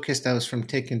the showcase that was from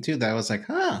Tekken 2 that I was like,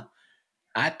 I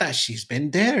thought she's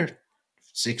been there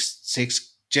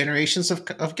 6 generations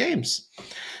of games.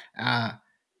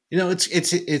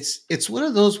 It's one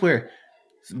of those where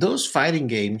those fighting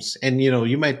games, and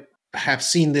you might have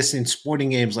seen this in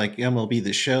sporting games like MLB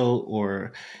The Show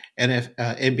or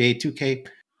NBA 2K.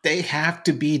 They have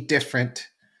to be different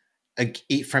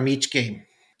from each game.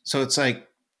 So it's like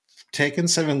Tekken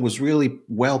 7 was really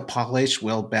well polished,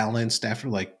 well balanced after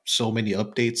like so many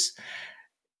updates.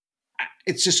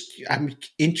 It's just, I'm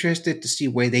interested to see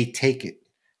where they take it,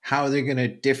 how they're going to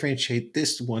differentiate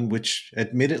this one, which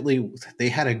admittedly they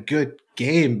had a good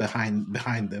game behind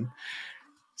them.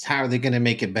 How are they going to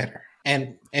make it better?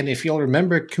 And if you'll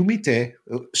remember, Kumite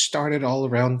started all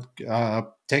around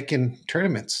Tekken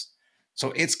tournaments.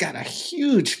 So it's got a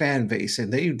huge fan base,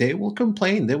 and they will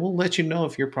complain. They will let you know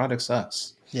if your product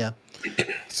sucks. Yeah.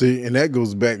 See, and that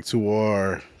goes back to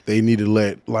our they need to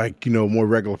let more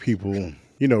regular people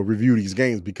review these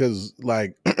games because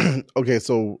okay,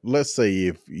 so let's say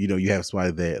if you have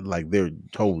somebody that their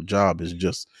whole job is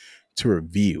just to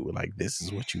review, this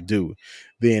is what you do,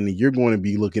 then you're going to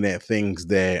be looking at things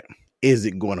that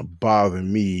isn't going to bother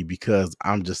me because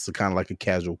I'm just kind of like a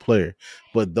casual player.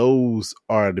 But those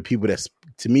are the people that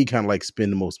to me kind of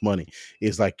spend the most money.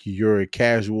 It's like you're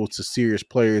casual to serious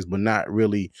players, but not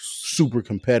really super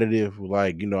competitive.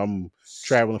 I'm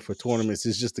traveling for tournaments.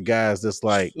 It's just the guys that's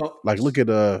look at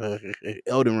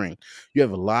Elden Ring. You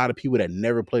have a lot of people that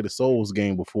never played a Souls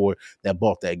game before that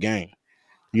bought that game.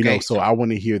 So I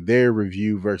want to hear their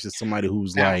review versus somebody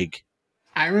who's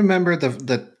I remember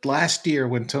the last year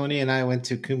when Tony and I went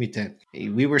to Kumite.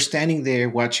 We were standing there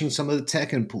watching some of the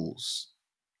Tekken pools,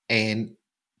 and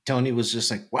Tony was just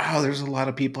like, "Wow, there's a lot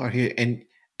of people out here," and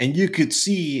you could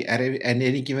see at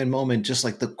any given moment just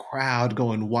the crowd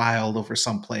going wild over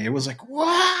some player. It was like,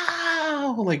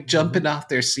 "Wow!" Jumping off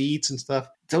their seats and stuff.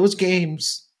 Those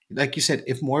games, like you said,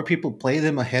 if more people play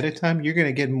them ahead of time, you're going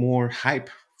to get more hype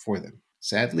for them.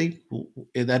 Sadly,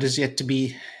 that is yet to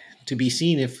be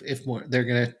seen if more they're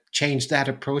going to change that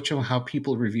approach on how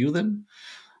people review them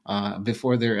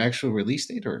before their actual release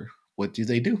date, or what do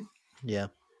they do? Yeah.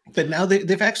 But now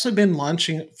they've actually been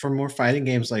launching for more fighting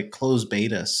games closed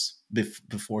betas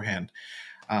beforehand.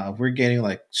 We're getting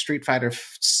Street Fighter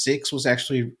 6 was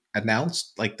actually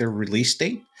announced, their release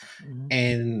date. Mm-hmm.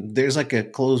 And there's a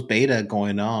closed beta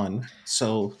going on.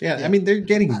 So, yeah. I mean, they're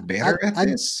getting better at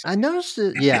this. I noticed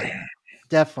it. Yeah,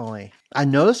 definitely. I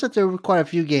noticed that there were quite a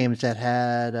few games that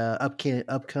had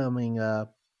upcoming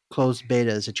closed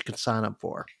betas that you could sign up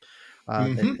for.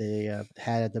 That they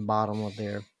had at the bottom of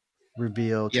their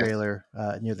reveal trailer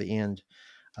near the end.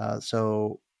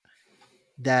 So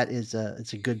that is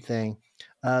it's a good thing.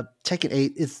 Tekken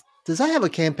 8 does that have a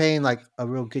campaign, a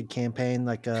real good campaign?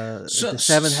 Does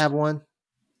 7 have one?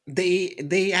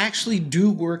 They actually do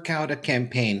work out a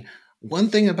campaign. One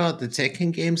thing about the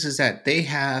Tekken games is that they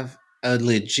have a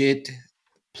legit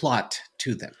plot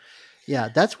to them. Yeah,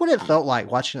 that's what it felt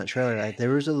like watching that trailer. There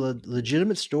was a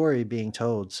legitimate story being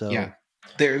told. So yeah,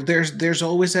 there's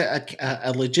always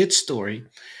a legit story,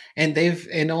 and they've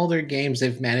in all their games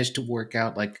they've managed to work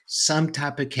out some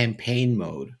type of campaign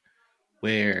mode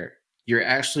where you're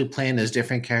actually playing as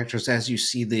different characters as you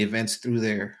see the events through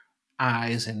their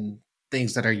eyes and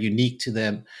things that are unique to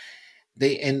them.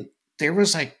 There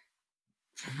was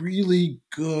really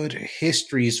good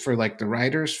histories for the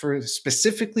writers for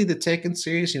specifically the Tekken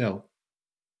series.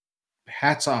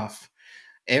 Hats off.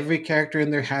 Every character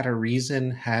in there had a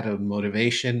reason, had a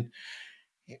motivation,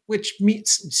 which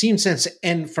seems sense.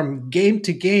 And from game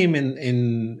to game,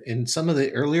 in some of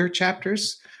the earlier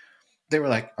chapters, they were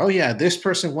like, "Oh yeah, this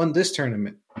person won this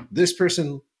tournament. This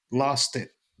person lost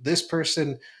it. This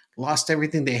person lost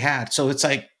everything they had." So it's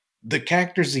the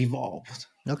characters evolved.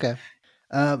 Okay,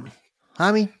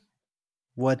 Jaime,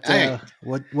 what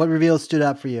reveal stood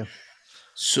out for you?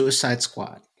 Suicide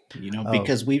Squad.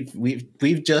 Because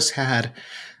we've just had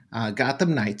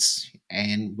Gotham Knights,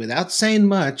 and without saying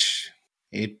much,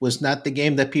 it was not the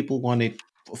game that people wanted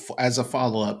as a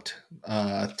follow-up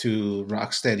to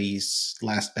Rocksteady's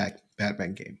last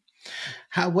Batman game.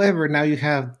 However, now you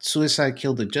have Suicide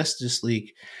Kill the Justice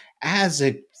League as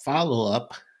a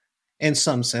follow-up, in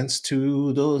some sense,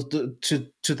 to those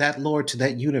to that lore, to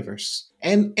that universe,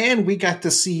 and we got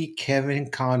to see Kevin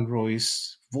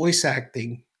Conroy's voice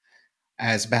acting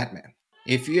as Batman.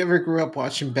 If you ever grew up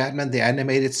watching Batman, the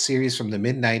animated series from the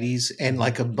mid-90s, and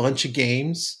a bunch of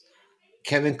games,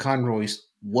 Kevin Conroy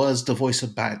was the voice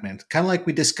of Batman. Kind of like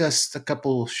we discussed a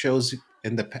couple shows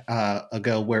in the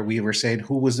ago where we were saying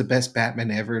who was the best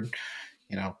Batman ever.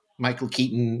 Michael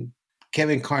Keaton.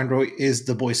 Kevin Conroy is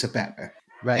the voice of Batman.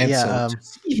 Right. And so to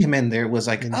see him in there was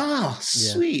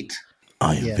sweet.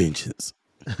 I am vengeance.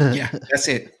 Yeah, that's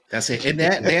it. And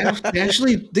they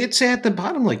actually did say at the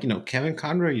bottom, Kevin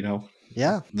Conroy,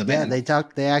 Yeah, the man.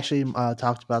 They actually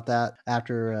talked about that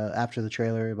after the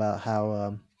trailer about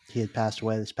how he had passed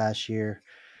away this past year,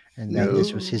 and that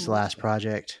this was his last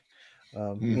project.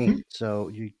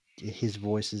 So his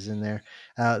voice is in there.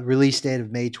 Release date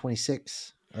of May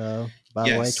 26th. By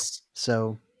the way,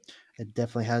 so it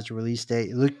definitely has a release date.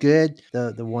 It looked good.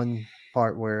 The one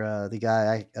part where the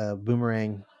guy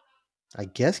Boomerang, I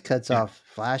guess, cuts off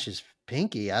Flash's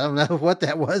pinky. I don't know what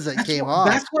that was that came off.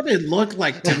 That's what it looked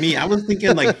like to me. I was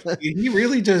thinking, did he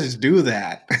really just do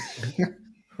that?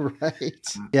 Right.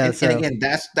 Yeah. And again,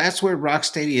 that's where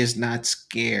Rocksteady is not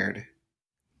scared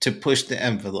to push the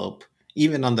envelope,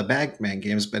 even on the Batman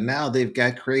games. But now they've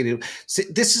got creative. See,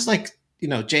 this is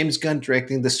James Gunn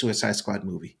directing the Suicide Squad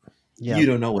movie. Yeah. You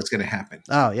don't know what's going to happen.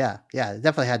 Oh yeah, it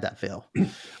definitely had that feel.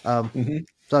 Mm-hmm.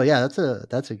 So yeah,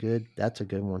 that's a good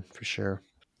one for sure.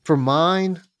 For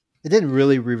mine, it didn't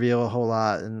really reveal a whole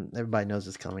lot, and everybody knows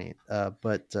it's coming.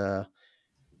 But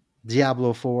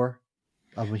Diablo 4.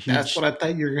 I'm a huge That's what I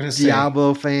thought you were going to say.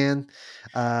 Diablo fan.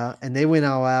 And they went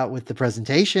all out with the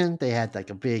presentation. They had like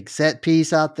a big set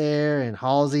piece out there, and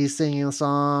Halsey singing a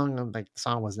song. I'm like, the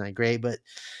song wasn't that great, but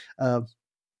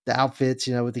the outfits,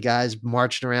 with the guys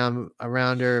marching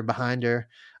around her, behind her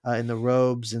in the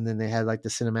robes, and then they had like the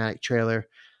cinematic trailer.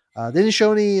 They didn't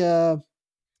show any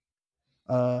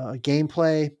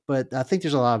gameplay, but I think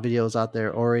there's a lot of videos out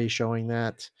there already showing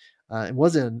that. It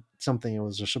wasn't something that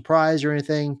was a surprise or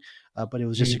anything, but it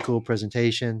was just a cool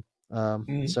presentation.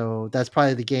 So that's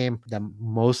probably the game that I'm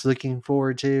most looking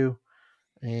forward to.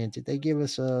 And did they give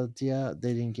us they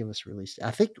didn't give us a release.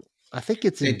 I think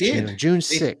it's in June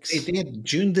 6th. They did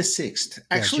June the 6th.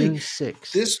 Actually, June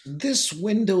 6th. This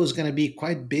window is going to be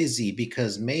quite busy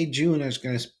because May, June is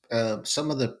going to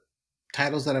some of the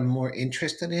titles that I'm more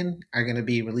interested in are going to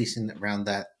be releasing around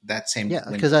that same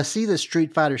window. Because I see the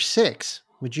Street Fighter 6,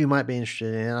 which you might be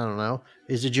interested in. I don't know.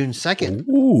 Is the June 2nd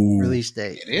release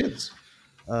date? It is.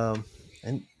 And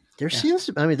there seems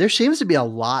to be a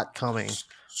lot coming.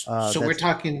 So we're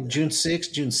talking June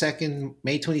 6th, June 2nd,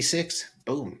 May 26th.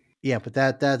 Boom. Yeah, but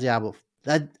that Diablo,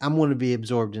 I'm going to be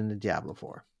absorbed into Diablo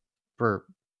 4 for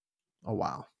a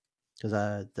while because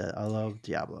I love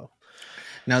Diablo.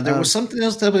 Now, there was something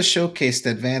else that was showcased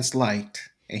that Vance liked,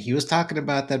 and he was talking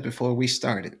about that before we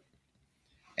started.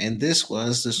 And this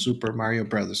was the Super Mario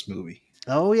Brothers movie.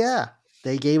 Oh, yeah.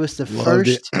 They gave us the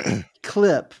first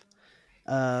clip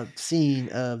scene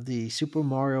of the Super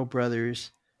Mario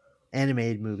Brothers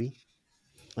animated movie.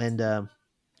 And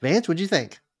Vance, what'd you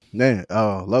think? Man,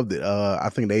 loved it. I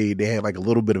think they had like a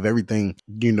little bit of everything,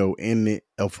 in it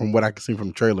from what I can see from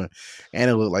the trailer. And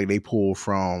it looked like they pulled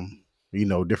from,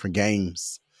 different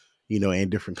games,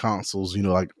 and different consoles,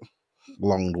 like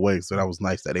along the way. So that was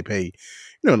nice that they paid,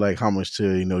 like homage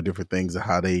to, different things and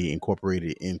how they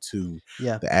incorporated it into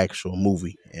the actual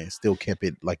movie and still kept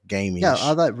it like gaming. Yeah,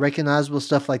 all that recognizable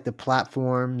stuff like the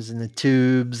platforms and the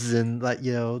tubes and like,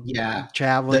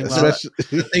 traveling. Especially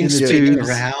the things spinning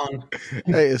around.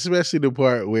 Hey, especially the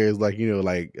part where it's like,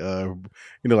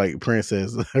 like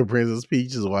Princess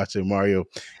Peach is watching Mario.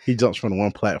 He jumps from the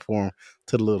one platform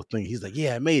to the little thing. He's like,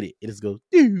 "Yeah, I made it." It just goes,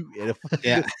 "Doo," and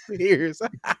it disappears.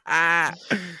 Got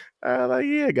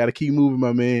to keep moving,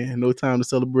 my man. No time to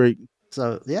celebrate.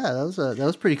 So that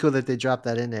was pretty cool that they dropped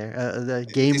that in there. The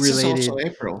game related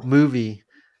movie,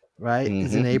 right? Mm-hmm.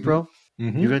 Is in April.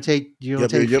 Mm-hmm. You're gonna take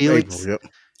Felix. April,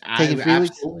 taking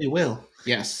Felix? Absolutely will.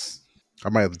 Yes. I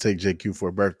might have to take JQ for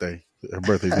her birthday. Her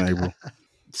birthday's in April.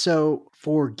 So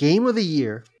for Game of the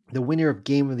Year, the winner of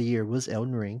Game of the Year was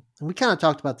Elden Ring, and we kind of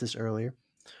talked about this earlier.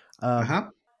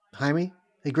 Jaime,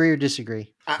 agree or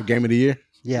disagree? For Game of the Year?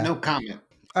 Yeah. No comment.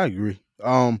 I agree.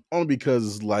 Only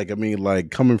because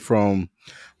coming from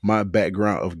my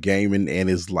background of gaming, and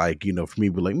it's like, for me,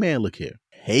 be like, man, look here,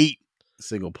 hate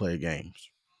single player games.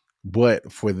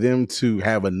 But for them to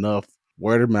have enough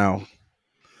word of mouth,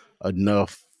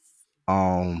 enough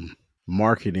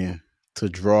marketing to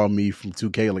draw me from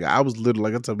 2K. Like I was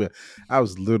literally, I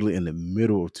was literally in the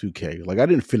middle of 2K. Like I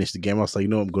didn't finish the game. I was like,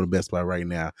 I'm going to Best Buy right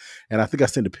now. And I think I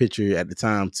sent a picture at the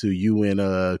time to you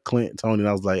and Clint, Tony, and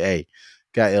I was like, hey,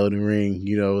 got Elden Ring,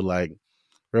 like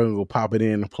we're gonna go pop it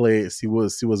in and play it, see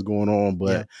what's going on.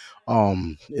 But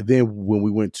then when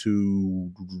we went to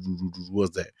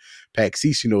was that PAX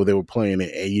East, they were playing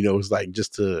it, and it was like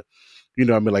just to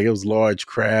it was a large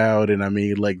crowd, and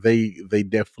they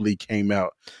definitely came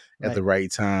out at the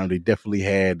right time. They definitely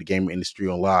had the gaming industry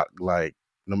on lock. Like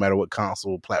no matter what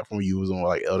console platform you was on,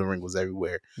 like Elden Ring was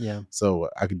everywhere. Yeah. So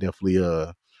I could definitely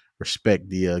respect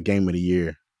the Game of the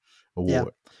Year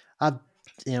award.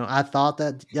 Yeah. I thought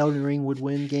that Elden Ring would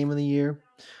win Game of the Year.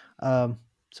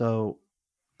 So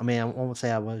I won't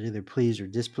say I was either pleased or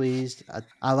displeased.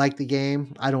 I like the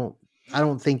game. I don't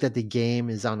think that the game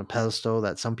is on a pedestal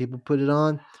that some people put it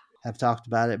on. I've talked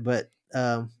about it, but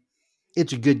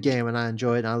it's a good game and I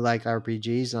enjoy it. And I like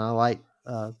RPGs and I like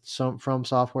some From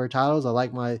Software titles. I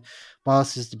like my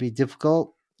bosses to be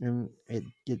difficult and it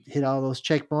hit all those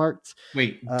check marks.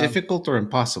 Wait, difficult or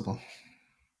impossible?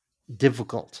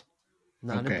 Difficult.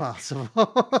 Not impossible.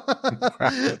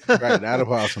 right, not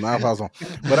impossible.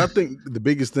 But I think the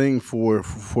biggest thing for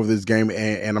this game,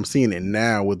 and I'm seeing it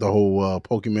now with the whole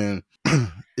Pokemon,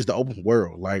 is the open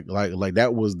world. Like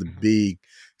that was the big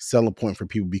selling point for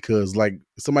people, because like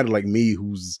somebody like me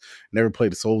who's never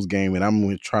played a Souls game and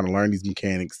I'm trying to learn these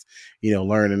mechanics,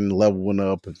 learning, leveling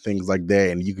up and things like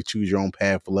that, and you could choose your own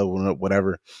path for leveling up,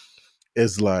 whatever.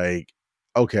 It's like,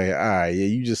 okay, all right, yeah,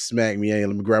 you just smacked me. Hey,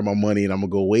 let me grab my money and I'm gonna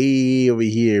go way over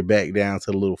here back down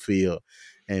to the little field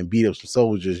and beat up some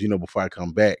soldiers, before I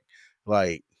come back.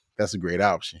 Like, that's a great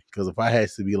option. Because if I had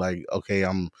to be like, okay,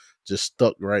 I'm just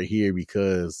stuck right here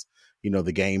because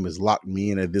the game has locked me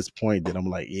in at this point, then I'm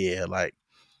like, yeah, like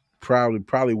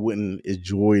probably wouldn't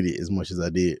enjoy it as much as I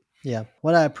did. Yeah.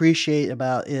 What I appreciate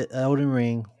about it, Elden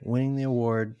Ring winning the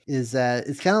award, is that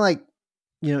it's kind of like,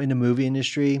 in the movie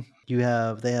industry, they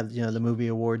have, the movie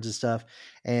awards and stuff,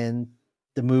 and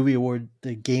the movie award,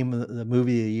 the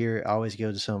movie of the year always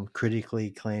goes to some critically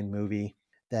acclaimed movie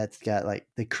that's got like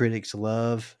the critics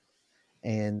love,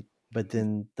 but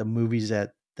then the movies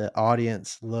that the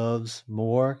audience loves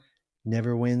more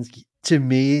never wins. To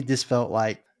me, this felt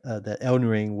like that Elden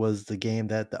Ring was the game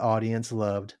that the audience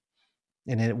loved,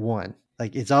 and it won.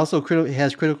 Like, it's also it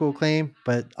has critical acclaim,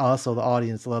 but also the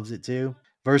audience loves it too.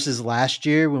 Versus last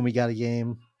year when we got a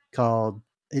game called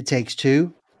It Takes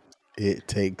Two. It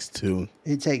Takes Two.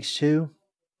 It Takes Two,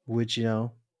 which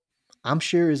I'm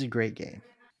sure is a great game.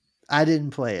 I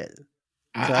didn't play it,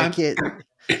 so I can't.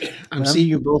 I'm seeing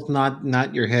you both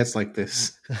nod your heads like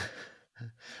this.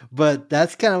 But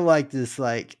that's kind of like this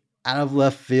like out of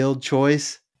left field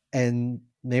choice, and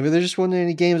maybe there just weren't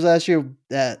any games last year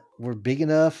that were big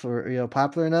enough or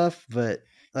popular enough. But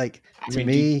like to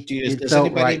me, does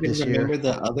anybody even remember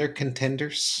the other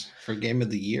contenders for Game of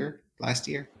the Year last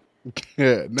year?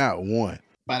 Yeah, not one.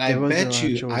 But I bet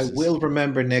you I will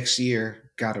remember next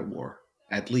year God of War,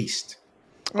 at least.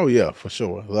 Oh yeah, for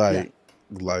sure.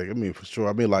 For sure.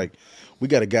 I mean, like, we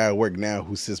got a guy at work now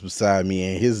who sits beside me,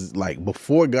 and his, like,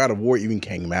 before God of War even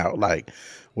came out, like,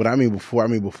 what I mean before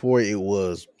it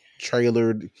was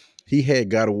trailered, he had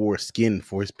God of War skin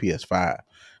for his PS5.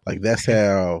 Like, that's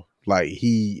how, like,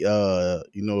 he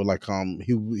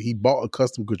he bought a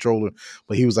custom controller,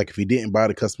 but he was like, if he didn't buy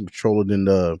the custom controller, then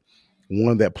the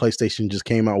one that PlayStation just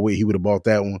came out with, he would have bought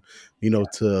that one,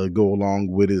 to go along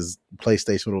with his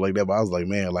PlayStation or like that. But I was like,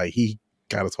 man, like, he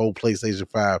got his whole PlayStation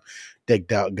 5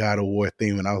 decked out God of War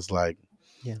theme, and I was like,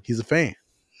 yeah, he's a fan.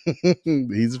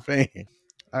 He's a fan.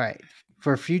 All right.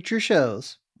 For future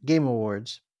shows, Game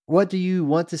Awards, what do you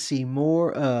want to see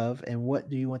more of, and what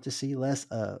do you want to see less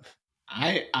of?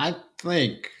 I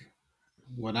think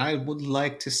what I would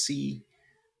like to see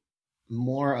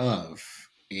more of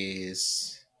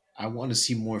is I want to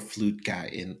see more Flute Guy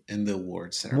in the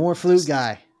awards ceremony. More Flute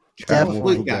Guy.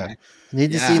 Definitely. Flute Guy.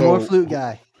 Need to see more Flute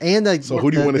Guy. And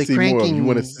who do you want to see more of? You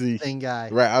want to see thing guy.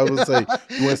 Right. I was gonna say,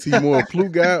 you want to see more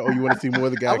Flute Guy, or you want to see more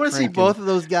of the guy? I want to see both of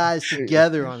those guys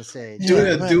together on stage. Do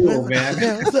a duo, man.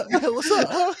 Yeah, what's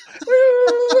up?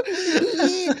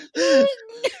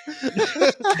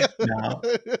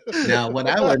 Now, what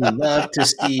I would love to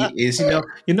see is,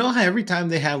 you know how every time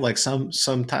they have like some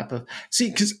type of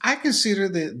because I consider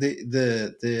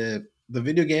the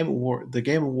video game award, the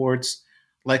Game Awards,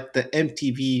 like the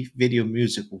MTV Video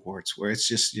Music Awards, where it's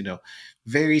just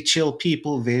very chill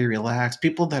people, very relaxed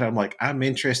people that I'm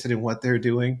interested in what they're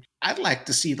doing. I'd like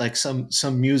to see like some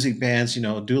music bands,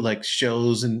 do like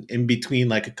shows in between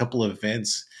like a couple of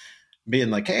events, being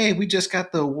like, hey, we just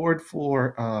got the award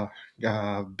for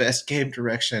best game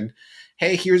direction.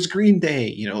 Hey, here's Green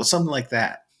Day, something like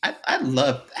that.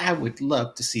 I would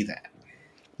love to see that.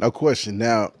 No question.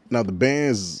 Now the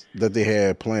bands that they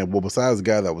had playing, well, besides the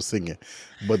guy that was singing,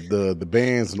 but the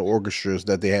bands and the orchestras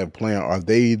that they have playing, are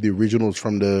they the originals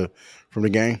from the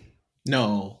game?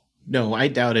 No, I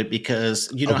doubt it, because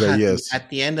at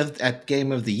the end of at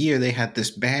Game of the Year, they had this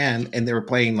band and they were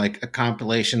playing like a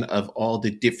compilation of all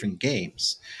the different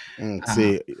games.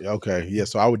 Okay, yeah.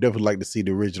 So I would definitely like to see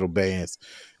the original bands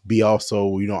be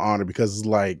also honored, because it's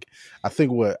like I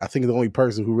think the only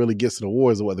person who really gets an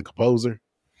award is the composer.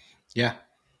 Yeah.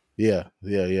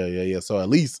 So at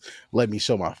least let me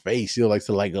show my face. Like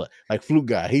Flute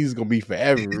Guy, he's gonna be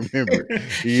forever remembered.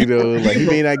 He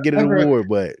may not get an award,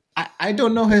 but I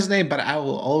don't know his name, but I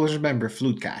will always remember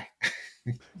Flute Guy.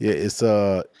 Yeah,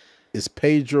 it's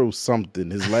Pedro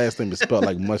something. His last name is spelled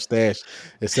like mustache,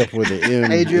 except for the M.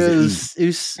 Pedro's I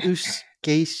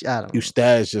don't know.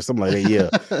 Eustache or something like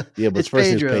that. Yeah, but his first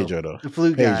name is Pedro though. The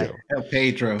Flute Guy.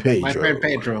 Pedro. My friend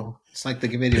Pedro. It's like the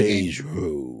video game.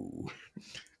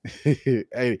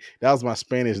 Hey, that was my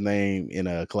Spanish name in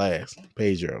a class.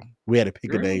 Pedro. We had to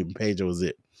pick a name. Pedro was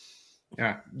it.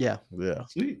 Yeah.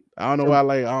 Sweet. I don't know why.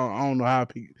 I don't know how I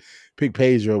pick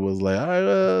Pedro. Was like, all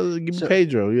right, give me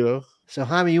Pedro. So,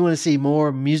 Jaime, you want to see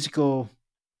more musical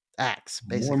acts,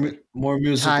 basically. More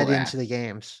musical tied acts. into the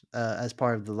games as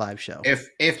part of the live show.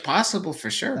 If possible, for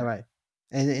sure. All right.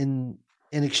 And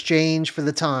in exchange for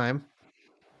the time,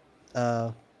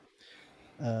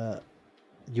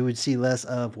 you would see less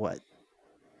of what?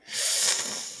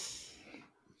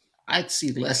 I'd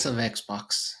see less of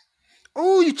Xbox.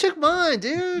 Oh, you took mine,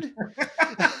 dude.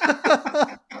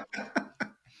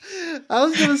 I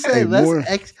was gonna say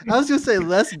I was gonna say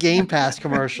less Game Pass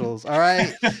commercials. All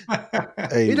right,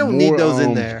 we don't need those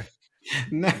in there.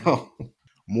 No,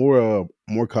 more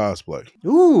cosplay.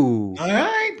 Ooh, all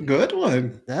right, good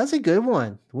one. That's a good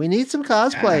one. We need some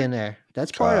cosplay in there.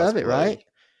 That's part of it, right?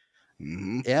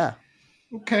 Mm-hmm. Yeah.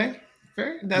 Okay,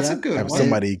 that's a good Have one.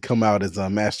 somebody come out as a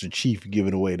Master Chief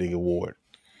giving away the award.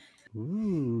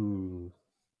 Ooh.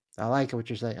 I like what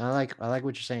you're saying. I like what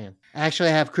you're saying. Actually,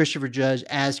 I have Christopher Judge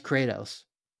as Kratos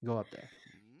go up there.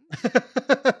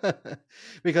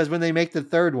 Because when they make the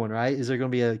third one, right? Is there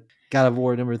going to be a God of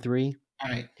War number 3? All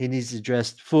right. He needs to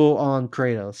dress full on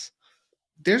Kratos.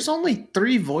 There's only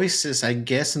 3 voices, I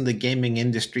guess, in the gaming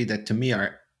industry that to me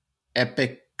are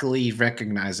epically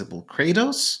recognizable.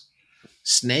 Kratos,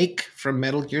 Snake from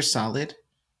Metal Gear Solid,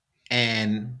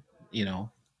 and,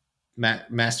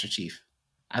 Master Chief.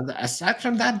 Aside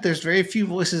from that, there's very few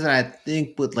voices that I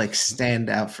think would like stand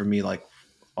out for me like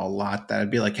a lot. That I'd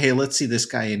be like, hey, let's see this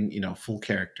guy in full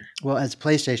character. Well, as a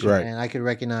PlayStation fan, I could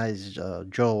recognize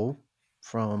Joel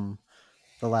from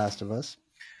The Last of Us,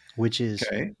 which is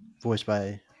voiced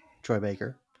by Troy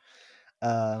Baker.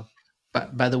 But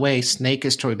by the way, Snake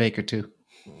is Troy Baker too.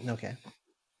 Okay,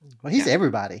 well, he's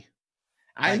everybody.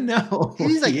 I know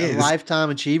he's like a lifetime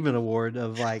achievement award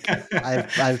of like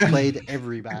I've played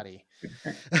everybody.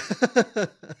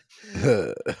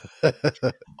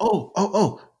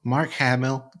 oh! Mark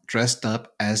Hamill dressed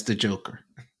up as the Joker.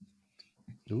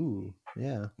 Ooh,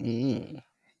 yeah. Mm.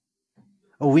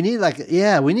 Oh, we need like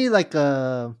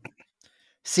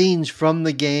scenes from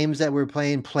the games that we're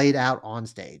played out on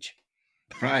stage.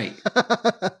 Right.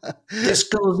 This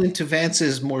goes into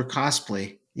Vance's more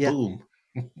cosplay. Yeah. Boom.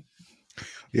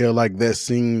 Yeah, like that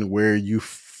scene where you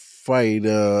fight.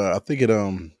 I think it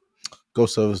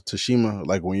Ghost of Tsushima,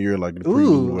 like when you're like the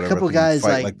preview, whatever, a couple guys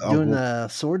like doing a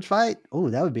sword fight. Oh,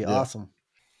 that would be awesome.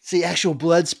 See actual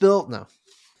blood spilt? No.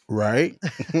 Right.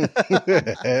 All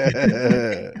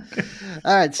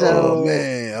right, so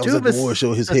man, I was at the war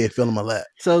show. His head fell in my lap.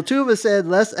 So 2 of us said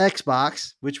less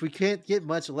Xbox, which we can't get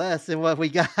much less than what we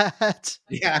got.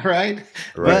 Yeah, right.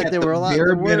 But there were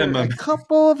a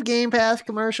couple of Game Pass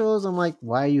commercials. I'm like,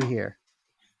 why are you here?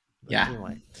 Yeah.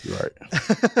 Anyway. Right.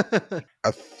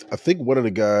 I think one of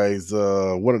the guys,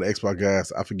 one of the Xbox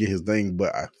guys, I forget his name,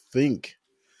 but I think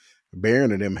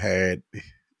Baron and them had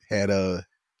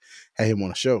him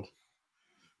on a show.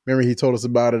 Remember he told us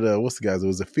about it. What's the guy's?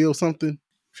 Was it Phil something?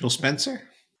 Phil Spencer?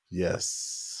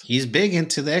 Yes. He's big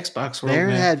into the Xbox world.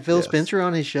 Baron had Phil Spencer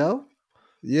on his show?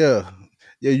 Yeah.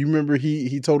 Yeah, you remember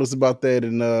he told us about that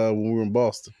when we were in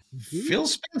Boston. Phil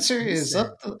Spencer is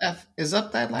up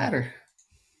that ladder.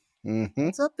 Mm-hmm.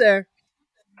 It's up there.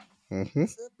 Mm-hmm.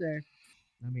 It's up there.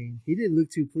 I mean, he didn't look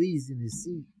too pleased in his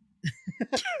seat.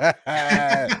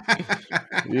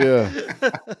 Yeah.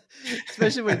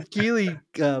 Especially when Keeley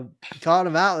called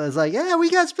him out and was like, yeah,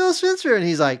 we got Phil Spencer. And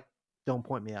he's like, don't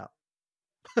point me out.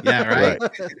 Yeah, right.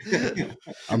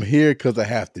 I'm here because I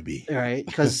have to be. Right.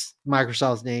 Because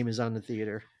Microsoft's name is on the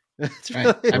theater.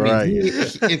 Right. I mean,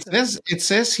 it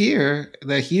says here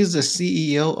that he's the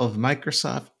CEO of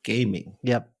Microsoft Gaming.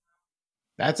 Yep.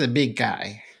 That's a big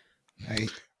guy. Right?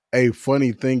 A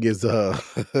funny thing is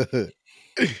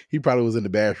he probably was in the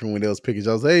bathroom when they was picking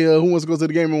jobs. Hey, who wants to go to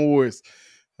the Game Awards?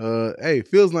 Hey,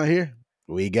 Phil's not here.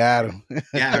 We got him.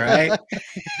 Yeah, right.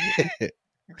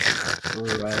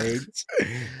 Right.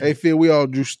 Hey, Phil, we all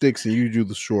drew sticks and you drew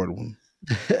the short one.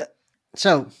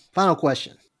 So, final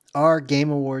question. Are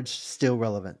Game Awards still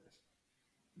relevant?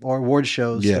 Or award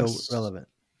shows still relevant?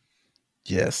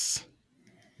 Yes.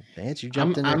 Vance, you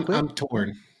jumped in there quick. I'm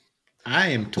torn. I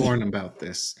am torn about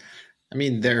this. I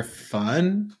mean, they're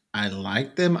fun. I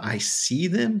like them. I see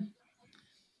them.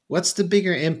 What's the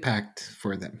bigger impact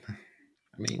for them? I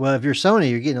mean, well, if you're Sony,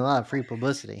 you're getting a lot of free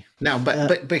publicity. No,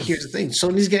 but here's the thing: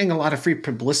 Sony's getting a lot of free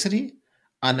publicity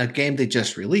on a game they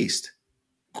just released.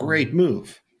 Great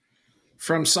move.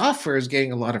 From Software is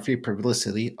getting a lot of free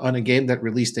publicity on a game that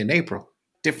released in April.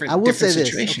 I will say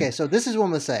situation. This. Okay, so this is what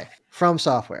I'm gonna say. From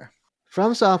Software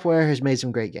has made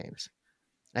some great games,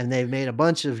 and they've made a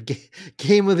bunch of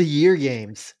Game of the Year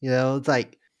games. It's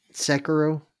like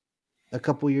Sekiro a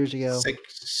couple years ago.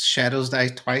 Shadows Die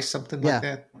Twice, something like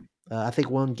that. I think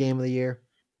one Game of the Year.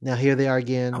 Now here they are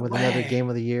again with another Game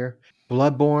of the Year.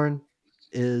 Bloodborne,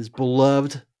 is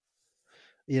beloved,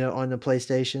 on the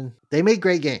PlayStation. They make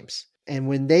great games. And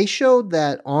when they showed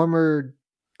that Armored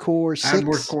Core 6,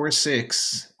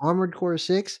 Armored Core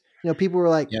 6, people were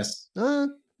like, yes, that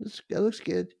looks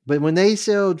good. But when they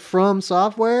showed From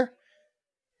Software,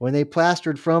 when they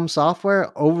plastered From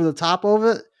Software over the top of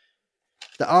it,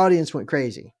 the audience went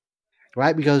crazy,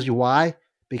 right? Because why?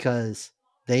 Because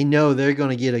they know they're going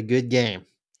to get a good game.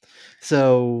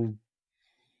 So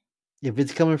if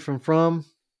it's coming from,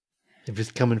 if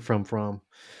it's coming from,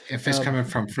 if it's coming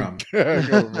from,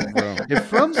 if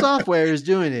From Software is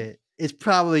doing it, it's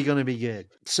probably going to be good.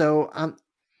 So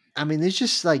it's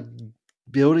just like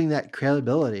building that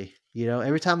credibility.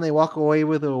 Every time they walk away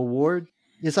with an award,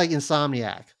 it's like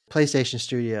Insomniac, PlayStation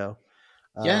Studio.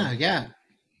 Yeah.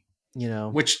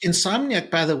 Which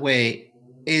Insomniac, by the way,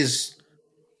 is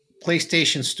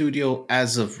PlayStation Studio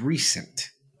as of recent.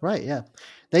 Right, yeah.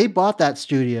 They bought that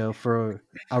studio for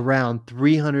around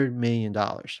 $300 million,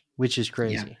 which is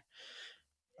crazy.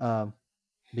 Yeah.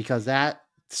 Because that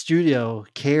studio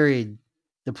carried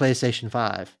the PlayStation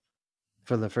 5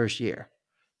 for the first year.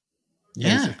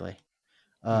 Yeah. Basically.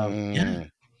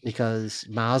 Because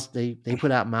they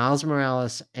put out Miles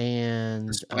Morales and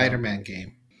the Spider-Man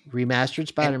game. Remastered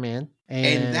Spider-Man.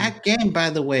 And that game, by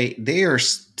the way, they are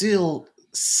still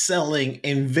selling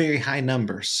in very high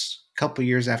numbers a couple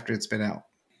years after it's been out.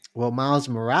 Well, Miles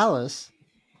Morales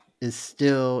is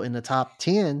still in the top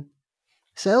 10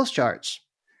 sales charts.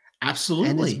 Absolutely.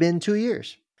 And it's been 2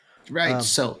 years. Right.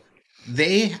 So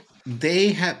they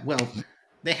had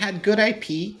good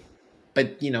IP,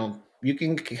 but you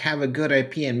can have a good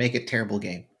IP and make a terrible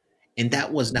game. And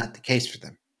that was not the case for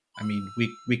them. I mean,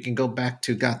 we can go back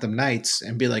to Gotham Knights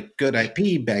and be like, good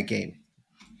IP, bad game.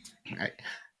 Right.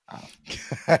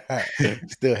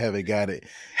 Still haven't got it.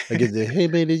 I get the, hey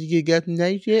man, did you get Gotham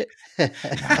Knights yet? I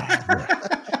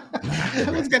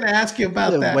was going to ask you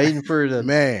about that. Waiting for the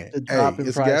drop in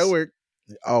it's price. Guy at work.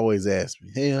 Always ask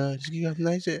me, hey, did you get Gotham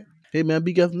Knights yet? Hey man, I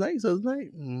beat Gotham Knights the other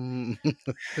night.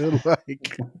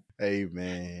 Like, hey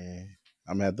man,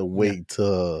 I'm gonna have to wait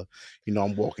till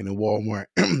I'm walking in Walmart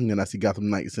and I see Gotham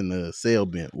Knights in the sale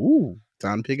bin. Ooh,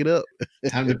 time to pick it up.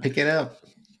 Time to pick it up.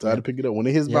 To pick it up when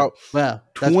it hits about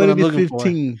 20 to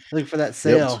 15. Looking for that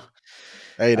sale.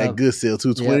 Hey, that good sale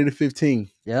too. 20 to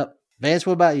 15. Yep. Vance,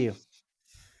 what about you?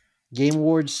 Game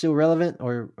Awards still relevant,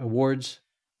 or awards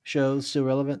shows still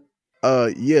relevant?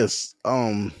 Yes.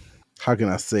 How can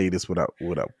I say this without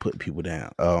putting people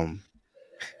down?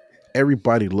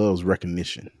 Everybody loves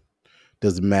recognition.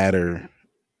 Doesn't matter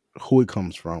who it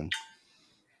comes from.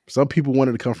 Some people want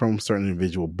it to come from a certain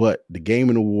individual, but the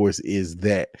Gaming Awards is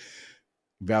that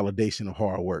validation of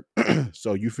hard work.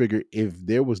 So you figure if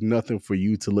there was nothing for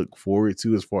you to look forward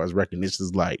to as far as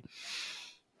recognitions, like,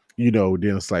 then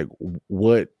it's like,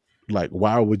 what, like,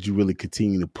 why would you really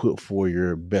continue to put for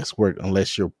your best work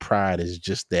unless your pride is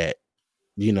just that,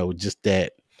 just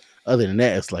that. Other than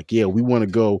that, it's like, yeah, we want to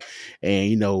go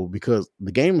and, because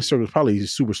the gaming circle is probably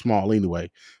super small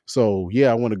anyway. So yeah,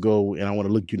 I want to go and I want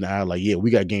to look you in the eye like, yeah, we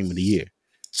got game of the year.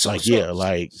 So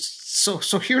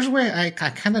here's where I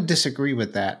kind of disagree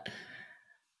with that.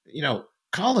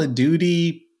 Call of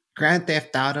Duty, Grand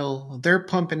Theft Auto, they're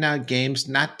pumping out games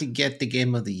not to get the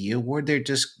Game of the Year award. They're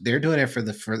doing it for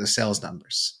the sales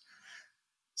numbers.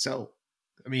 So,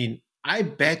 I mean, I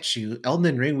bet you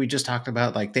Elden Ring, we just talked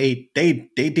about, like they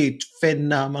did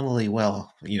phenomenally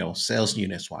well, sales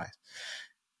units wise.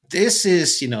 This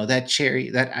is, that cherry,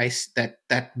 that ice,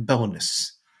 that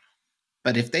bonus.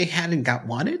 But if they hadn't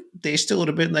won it, they still would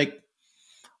have been like,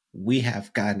 we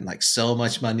have gotten like so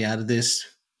much money out of this.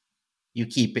 You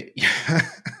keep it.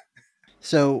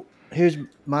 So here's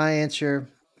my answer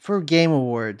for Game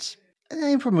Awards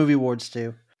and for movie awards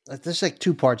too. There's like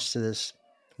two parts to this.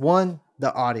 One,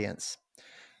 the audience.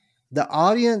 The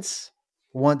audience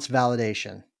wants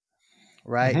validation,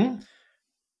 right? Mm-hmm.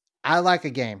 I like a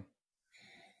game.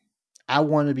 I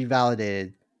want to be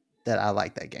validated that I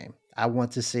like that game. I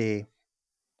want to see,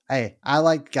 hey, I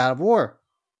like God of War.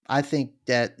 I think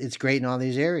that it's great in all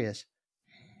these areas.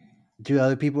 Do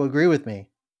other people agree with me?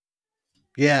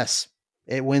 Yes,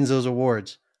 it wins those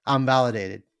awards. I'm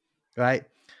validated, right?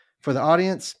 For the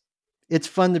audience, it's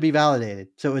fun to be validated.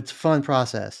 So it's a fun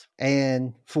process.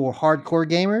 And for hardcore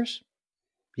gamers,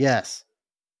 yes,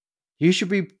 you should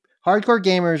be hardcore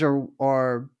gamers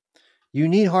or you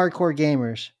need hardcore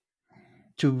gamers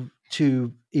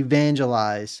to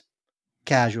evangelize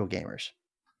casual gamers,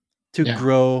 to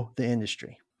grow the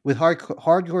industry. With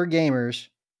hardcore gamers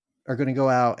are going to go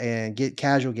out and get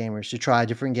casual gamers to try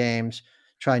different games,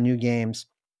 try new games,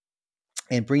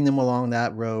 and bring them along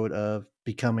that road of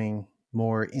becoming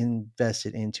more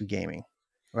invested into gaming.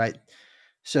 right?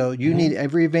 So you need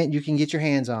every event you can get your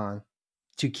hands on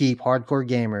to keep hardcore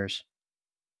gamers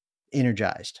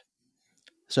energized.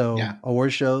 So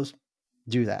award shows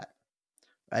do that,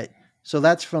 right? So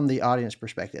that's from the audience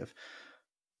perspective.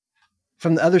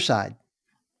 From the other side,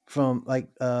 from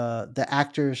like the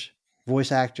actors,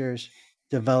 voice actors,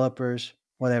 developers,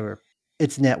 whatever,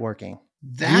 it's networking.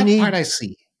 That part I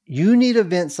see. You need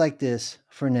events like this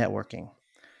for networking,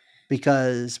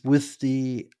 because with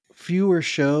the fewer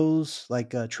shows,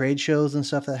 like trade shows and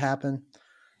stuff that happen,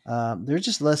 there's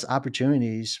just less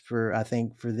opportunities for, I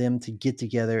think, for them to get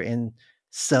together and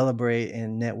celebrate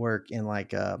and network in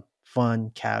like a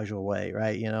fun, casual way,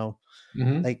 right? You know,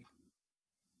 like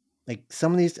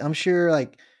some of these, I'm sure,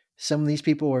 like some of these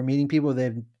people are meeting people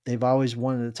they've always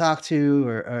wanted to talk to,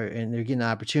 or and they're getting an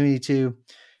opportunity to,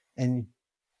 and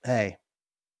hey,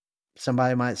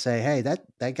 somebody might say, hey,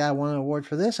 that guy won an award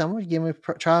for this, I'm going to give him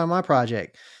a try on my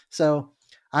project. So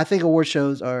I think award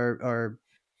shows are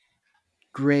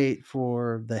great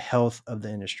for the health of the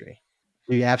industry.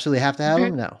 Do you absolutely have to have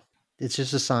them? No. It's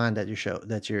just a sign that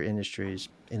your industry is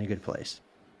in a good place.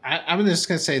 I'm just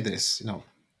going to say this, you know,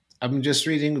 I'm just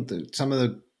reading some of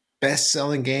the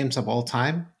best-selling games of all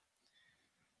time.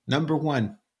 Number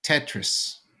 1,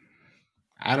 Tetris.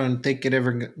 I don't think it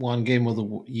ever won Game of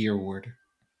the Year award.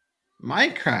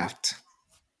 Minecraft.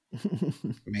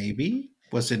 Maybe.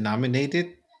 Was it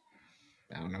nominated?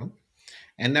 I don't know.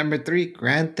 And number 3,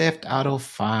 Grand Theft Auto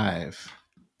 5.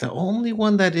 The only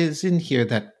one that is in here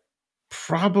that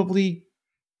probably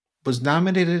was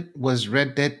nominated was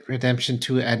Red Dead Redemption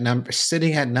 2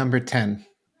 sitting at number 10,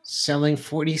 selling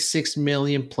 46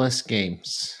 million plus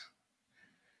games.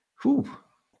 Whew.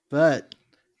 But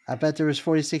I bet there was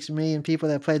 46 million people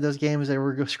that played those games that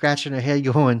were scratching their head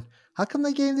going, how come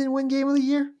that game didn't win Game of the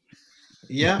Year?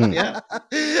 Yeah.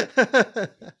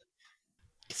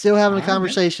 Still having a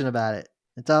conversation about it.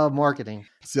 It's all marketing.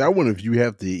 See, I wonder if you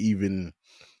have to even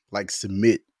like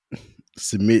submit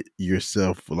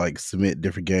yourself, like submit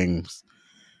different games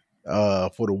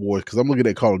for the awards. Because I'm looking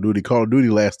at Call of Duty. Call of Duty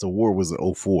last award was in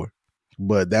 2004,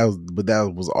 but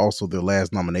that was also their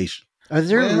last nomination. Are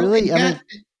there really?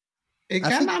 It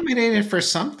got nominated for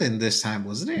something this time,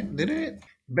 wasn't it? Did it?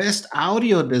 Best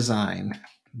audio design,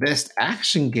 best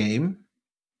action game,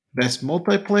 best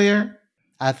multiplayer.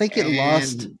 I think it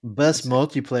lost best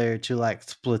multiplayer to like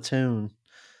Splatoon.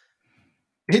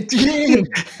 It did.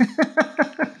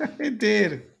 It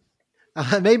did.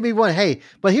 It made me want. Hey,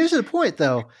 but here's the point,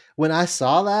 though. When I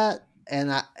saw that,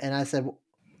 and I said,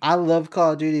 I love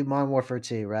Call of Duty Modern Warfare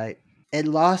 2, right? It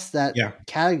lost that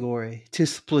category to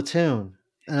Splatoon,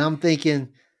 and I'm thinking,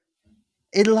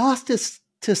 it lost to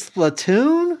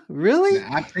Splatoon? Really?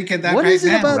 I'm thinking that what is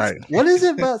it about? What is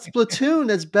it about Splatoon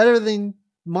that's better than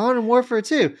Modern Warfare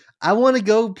 2? I want to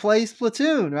go play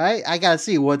Splatoon, right? I got to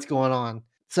see what's going on.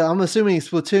 So I'm assuming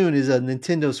Splatoon is a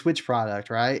Nintendo Switch product,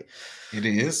 right? It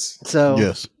is. So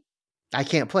yes, I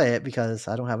can't play it because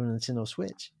I don't have a Nintendo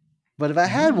Switch. But if I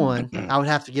had one, I would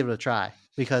have to give it a try,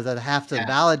 because I'd have to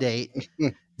validate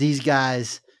these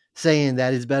guys saying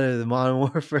that it's better than Modern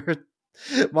Warfare.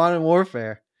 Modern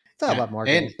Warfare. It's all about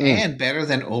marketing. And better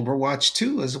than Overwatch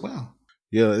 2 as well.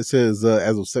 Yeah, it says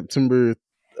as of September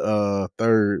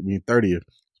 30th,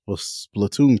 well,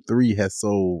 Splatoon 3 has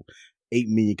sold 8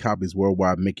 million copies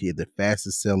worldwide, making it the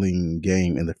fastest selling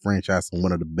game in the franchise and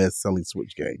one of the best selling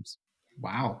Switch games.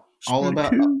 Wow. All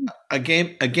about a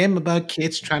game about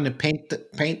kids trying to paint the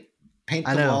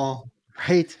wall.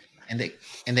 Right. And they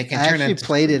can turn it. I actually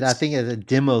played it, I think, at a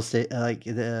demo like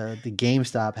the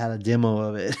GameStop had a demo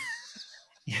of it.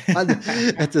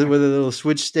 With a little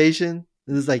Switch station.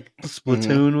 It was like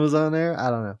Splatoon was on there. I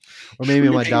don't know. Or maybe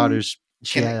my daughter's.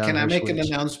 Can I make an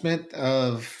announcement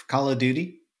of Call of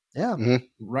Duty? Yeah.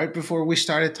 Right before we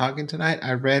started talking tonight,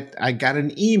 I got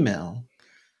an email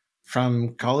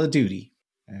from Call of Duty.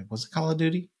 Was it Call of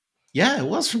Duty? Yeah, it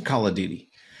was from Call of Duty.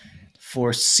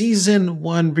 For Season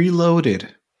 1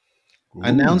 Reloaded. Ooh.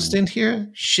 Announced in here,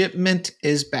 shipment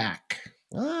is back.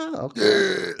 Oh,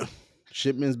 okay.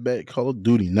 Shipment's back. Call of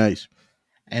Duty. Nice.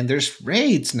 And there's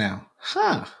raids now.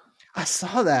 Huh. I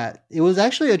saw that. It was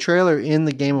actually a trailer in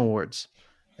the Game Awards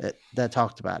that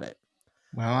talked about it.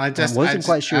 Well, I wasn't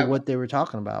quite sure what they were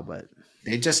talking about, but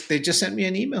they just sent me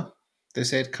an email. They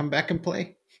said, "Come back and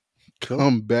play."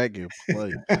 Come back and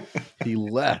play. He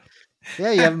left.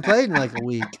 Yeah, you haven't played in like a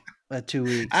week, 2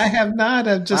 weeks. I have not.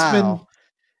 I've just been.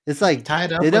 It's like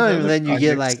tied up. They don't even let you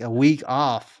get like a week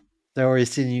off. They're already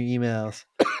sending you emails.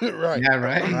 Right. Yeah.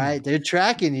 Right. Right. They're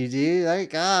tracking you, dude. Like,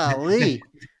 golly.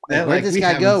 Where'd this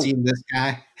guy go? Seen this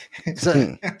guy.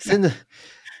 So,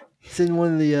 send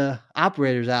one of the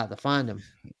operators out to find him.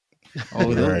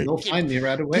 Oh, Right. they'll find me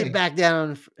right away. Get back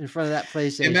down in front of that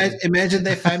PlayStation. Imagine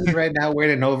they find me right now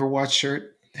wearing an Overwatch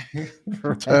shirt.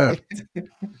 Right.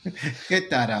 Get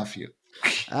that off you.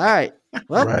 All right.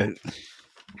 Well, Right.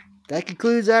 that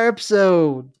concludes our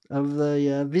episode of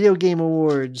the Video Game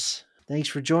Awards. Thanks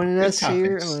for joining Good us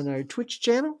here topics. on our Twitch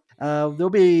channel. There'll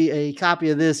be a copy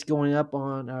of this going up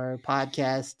on our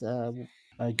podcast,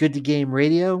 Good to Game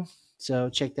Radio. So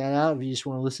check that out if you just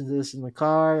want to listen to this in the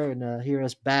car and hear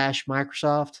us bash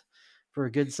Microsoft for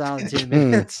a good solid 10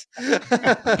 minutes.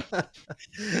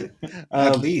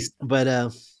 At least.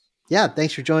 But yeah,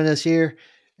 thanks for joining us here.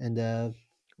 And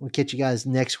we'll catch you guys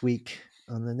next week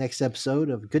on the next episode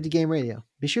of Good to Game Radio.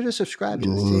 Be sure to subscribe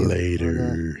to us too,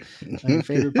 Later. on your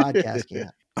favorite podcast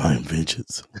app. I'm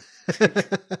Vengeance.